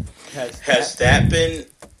 Has that been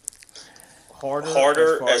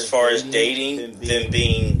harder as far as dating than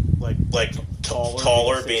being like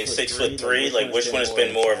taller, being 6'3"? Like, which one has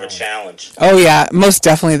been more of a challenge? Oh yeah, most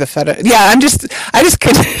definitely the fetish. Yeah,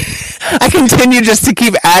 I continue just to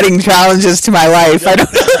keep adding challenges to my life. I don't.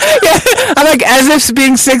 Yeah, I'm like, as if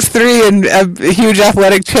being 6'3" and a huge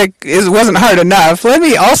athletic chick wasn't hard enough. Let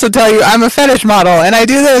me also tell you, I'm a fetish model and I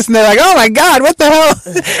do this, and they're like, oh my god, what the hell?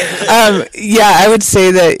 Yeah, I would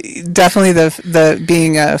say that definitely the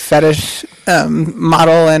being a fetish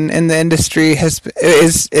model and in the industry is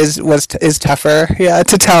tougher, yeah,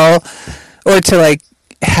 to tell or to like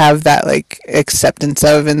have that like acceptance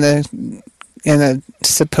of in the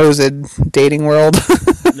supposed dating world.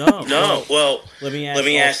 No. Well, let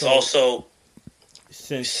me ask also.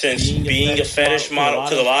 Since being a fetish model,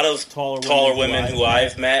 because a lot of taller women who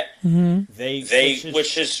I've met, mm-hmm.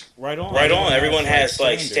 which is right on. Everyone has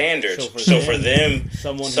like standards. So for them,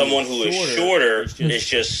 someone who is shorter is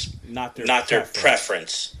just not their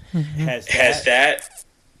preference. Mm-hmm. Has that,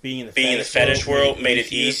 being in the fetish world, made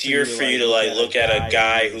it easier for you to like look at a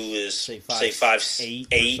guy who is say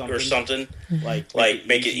 5'8" or something, like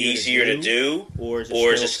make it easier to do, or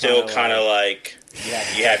is it still kind of like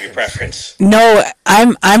you have your preference? No,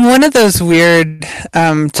 I'm one of those weird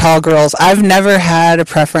tall girls. I've never had a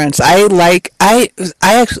preference. I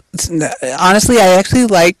actually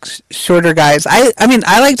like shorter guys. I mean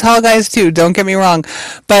I like tall guys too, don't get me wrong,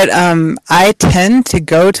 but I tend to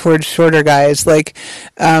go towards shorter guys. Like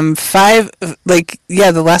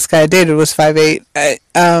the last guy I dated was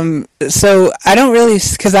 5'8". So I don't really,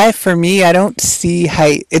 because I don't see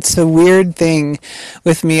height. It's a weird thing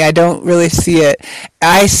with me. I don't really see it. But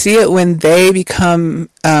I see it when they become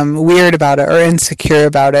weird about it or insecure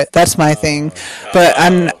about it. That's my thing. But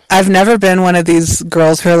I've never been one of these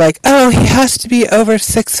girls who are like, oh, he has to be over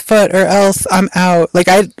 6 foot or else I'm out. Like,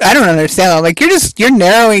 I don't understand that. Like, you're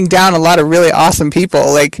narrowing down a lot of really awesome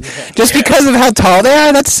people. Like, just because of how tall they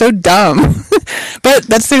are, that's so dumb. But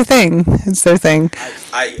that's their thing. It's their thing.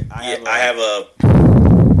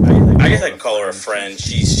 I guess I can call her a friend.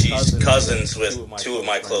 She's cousins with two of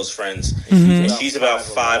my close friends. Mm-hmm. And she's about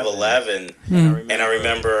 5'11", and I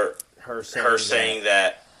remember her saying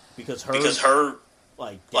that because her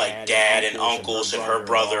like dad and uncles and her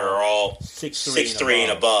brother are all 6'3"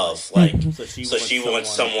 and above. Like, so she wants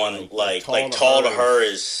someone like tall to her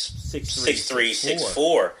is 6'3",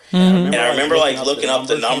 6'4". And I remember like looking up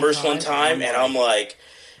the numbers one time, and I'm like,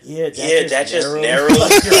 yeah, that just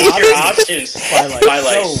narrows your options by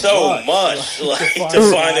like so much. Like, to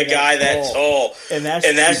find a guy that tall, and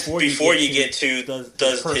that's before you get to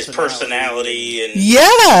does his personality and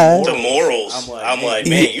the morals. I'm like,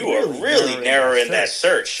 man, you are really narrowing that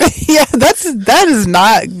search. Yeah, those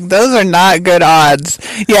are not good odds.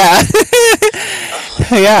 Yeah.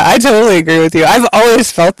 Yeah, I totally agree with you. I've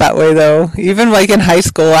always felt that way, though. Even, like, in high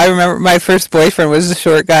school, I remember my first boyfriend was a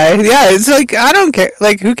short guy. Yeah, it's like, I don't care.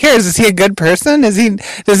 Like, who cares? Is he a good person? Does he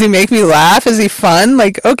make me laugh? Is he fun?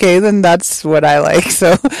 Like, okay, then that's what I like.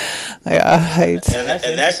 So, yeah.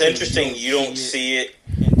 And that's interesting. You don't see it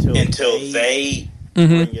until they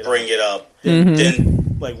bring it up. Mm-hmm. Then,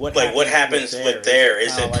 what happens with there?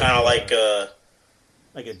 Is it kind of like a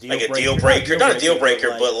deal breaker? Not a deal breaker,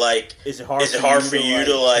 but like, is it hard for you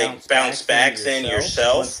to like bounce back then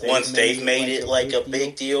yourself once they've made it like a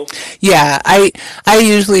big deal? Yeah, I'm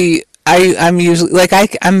usually like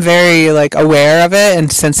I'm very like aware of it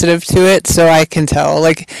and sensitive to it, so I can tell.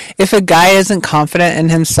 Like, if a guy isn't confident in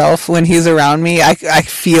himself when he's around me, I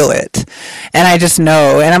feel it, and I just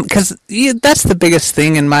know. And because that's the biggest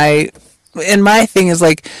thing in my thing is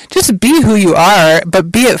like, just be who you are,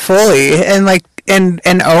 but be it fully, and like. And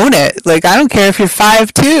own it. Like, I don't care if you're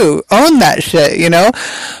 5'2", own that shit, you know?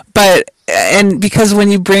 But, and because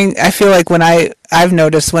when you bring, I feel like when I've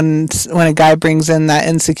noticed when a guy brings in that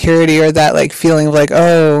insecurity or that like feeling of like,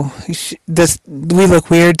 oh, we look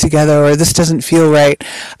weird together, or this doesn't feel right,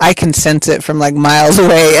 I can sense it from like miles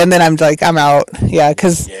away, and then I'm like, I'm out. Yeah,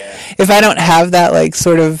 because if I don't have that like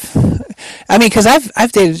sort of, I mean, because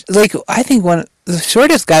I've dated, like, I think the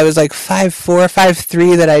shortest guy was like 5'4",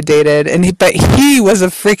 5'3" that I dated, but he was a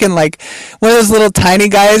freaking like one of those little tiny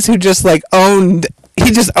guys who just like owned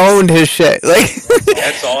his shit. Like,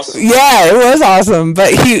 that's awesome. Yeah, it was awesome.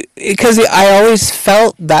 But because I always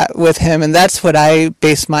felt that with him, and that's what I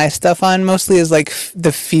base my stuff on mostly, is like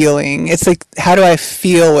the feeling. It's like, how do I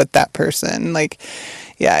feel with that person? Like,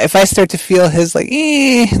 yeah, if I start to feel his like,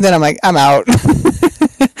 then I'm like, I'm out. No,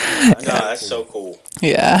 that's so cool.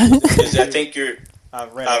 Yeah. Because I think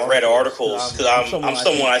I've read articles, because I'm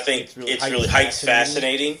someone I think it's really height's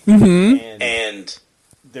fascinating, and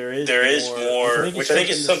there is more, which I think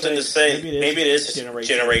is something to say. Maybe it is a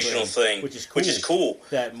generational thing, which is cool.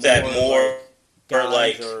 That more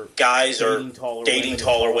like guys are dating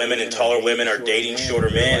taller women, and taller women are dating shorter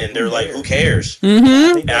men, and they're like, who cares?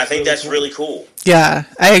 Mm-hmm. And I think that's really cool. Yeah,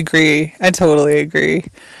 I agree. I totally agree.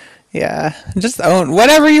 Yeah, just own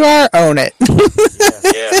whatever you are. Own it.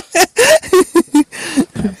 Yeah.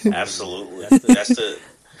 Absolutely. That's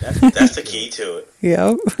the key to it.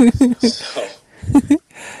 Yep.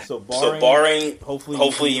 So barring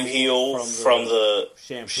hopefully you heal from the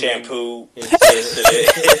shampoo incident.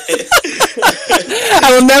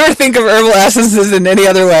 I will never think of herbal essences in any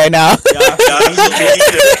other way now.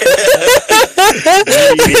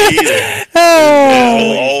 It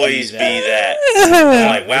will always be that. I'm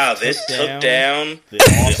like, wow, this took down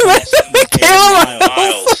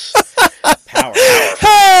miles. Power.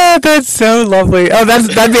 Oh, that's so lovely. Oh,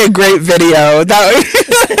 that'd be a great video.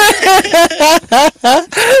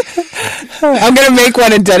 I'm gonna make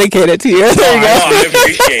one and dedicate it to you. There you go. I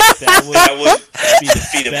appreciate it. That would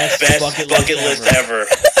be the best bucket list ever.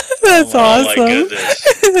 That's awesome. Oh my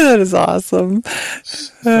goodness. That is awesome.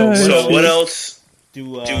 So what else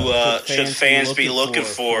should fans be looking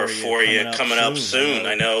for you coming up soon?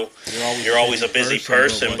 I know you're always a busy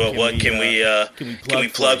person, but what can we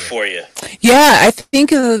plug for you? Yeah, I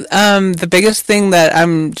think the biggest thing that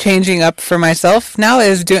I'm changing up for myself now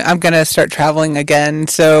is I'm going to start traveling again.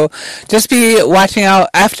 So just be watching out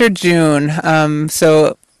after June.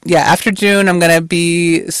 After June, I'm going to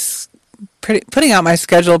be putting out my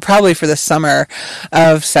schedule probably for the summer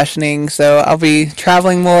of sessioning. So I'll be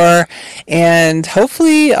traveling more, and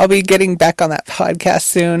hopefully I'll be getting back on that podcast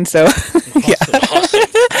soon. So yeah.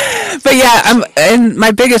 But yeah, Yeah, and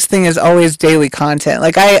my biggest thing is always daily content.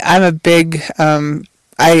 Like I'm a big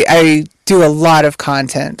I do a lot of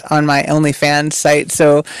content on my OnlyFans site.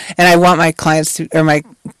 So, and I want my clients to, or my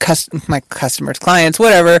customers, clients,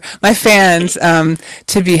 whatever, my fans,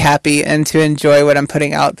 to be happy and to enjoy what I'm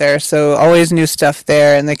putting out there. So always new stuff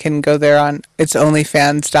there, and they can go there on, it's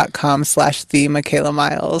onlyfans.com/the Michaela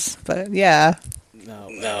Miles. But yeah.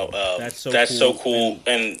 That's so cool.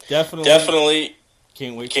 And definitely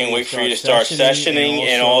can't wait for you to start sessioning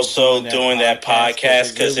and also doing that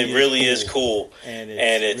podcast, because it really is cool and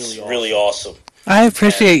it's really awesome. I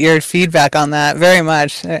appreciate your feedback on that very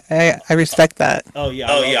much. I respect that.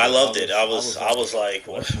 I loved it. I was like,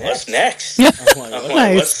 what's next?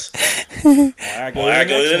 Nice. I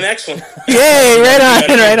go to the next one. Yay! Right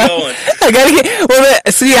on.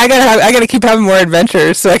 I gotta keep having more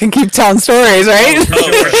adventures so I can keep telling stories, right?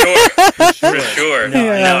 For sure. No,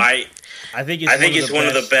 I think it's one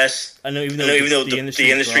of the best. I know, even though the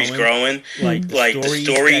industry's growing, like the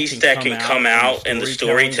stories that can come out and the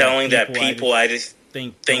storytelling that people I just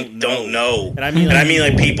think don't know. And I mean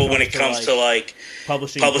like people when it comes to like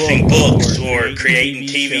publishing books or creating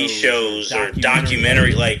TV shows or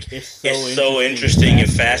documentary, like it's so interesting and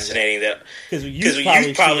fascinating that because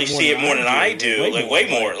you probably see it more than I do, like way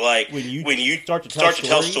more. Like when you start to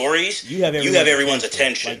tell stories, you have everyone's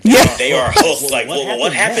attention. They are hooked. Like,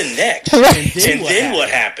 what happened next? And then what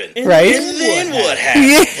happened? Right? And then what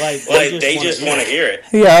happened? Like they just want to hear it.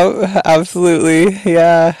 Yeah, absolutely.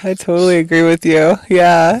 Yeah, I totally agree with you.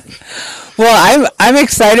 Yeah. Well, I'm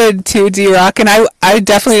excited too, D-Rock, and I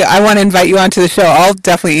definitely want to invite you onto the show. I'll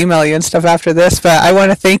definitely email you and stuff after this, but I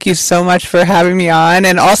want to thank you so much for having me on.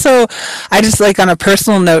 And also, I just like on a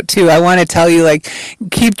personal note too, I want to tell you, like,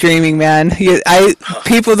 keep dreaming, man.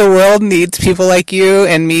 The world needs people like you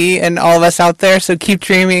and me and all of us out there. So keep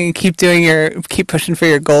dreaming and keep pushing for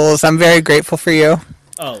your goals. I'm very grateful for you.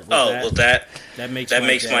 That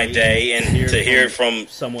makes my day, and to hear it from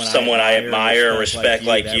someone I admire and respect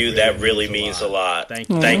like you, that really means a lot.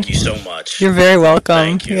 Thank you so much. You're very welcome.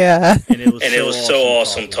 Thank you. Yeah. And it was so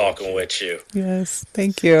awesome talking with you. Yes,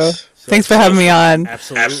 thank you. Thanks for having me on.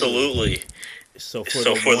 Absolutely. So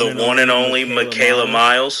for the one and only Michaela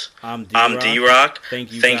Miles, I'm D-Rock.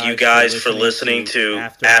 Thank you guys for listening to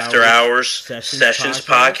After Hours Sessions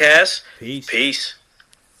Podcast. Peace.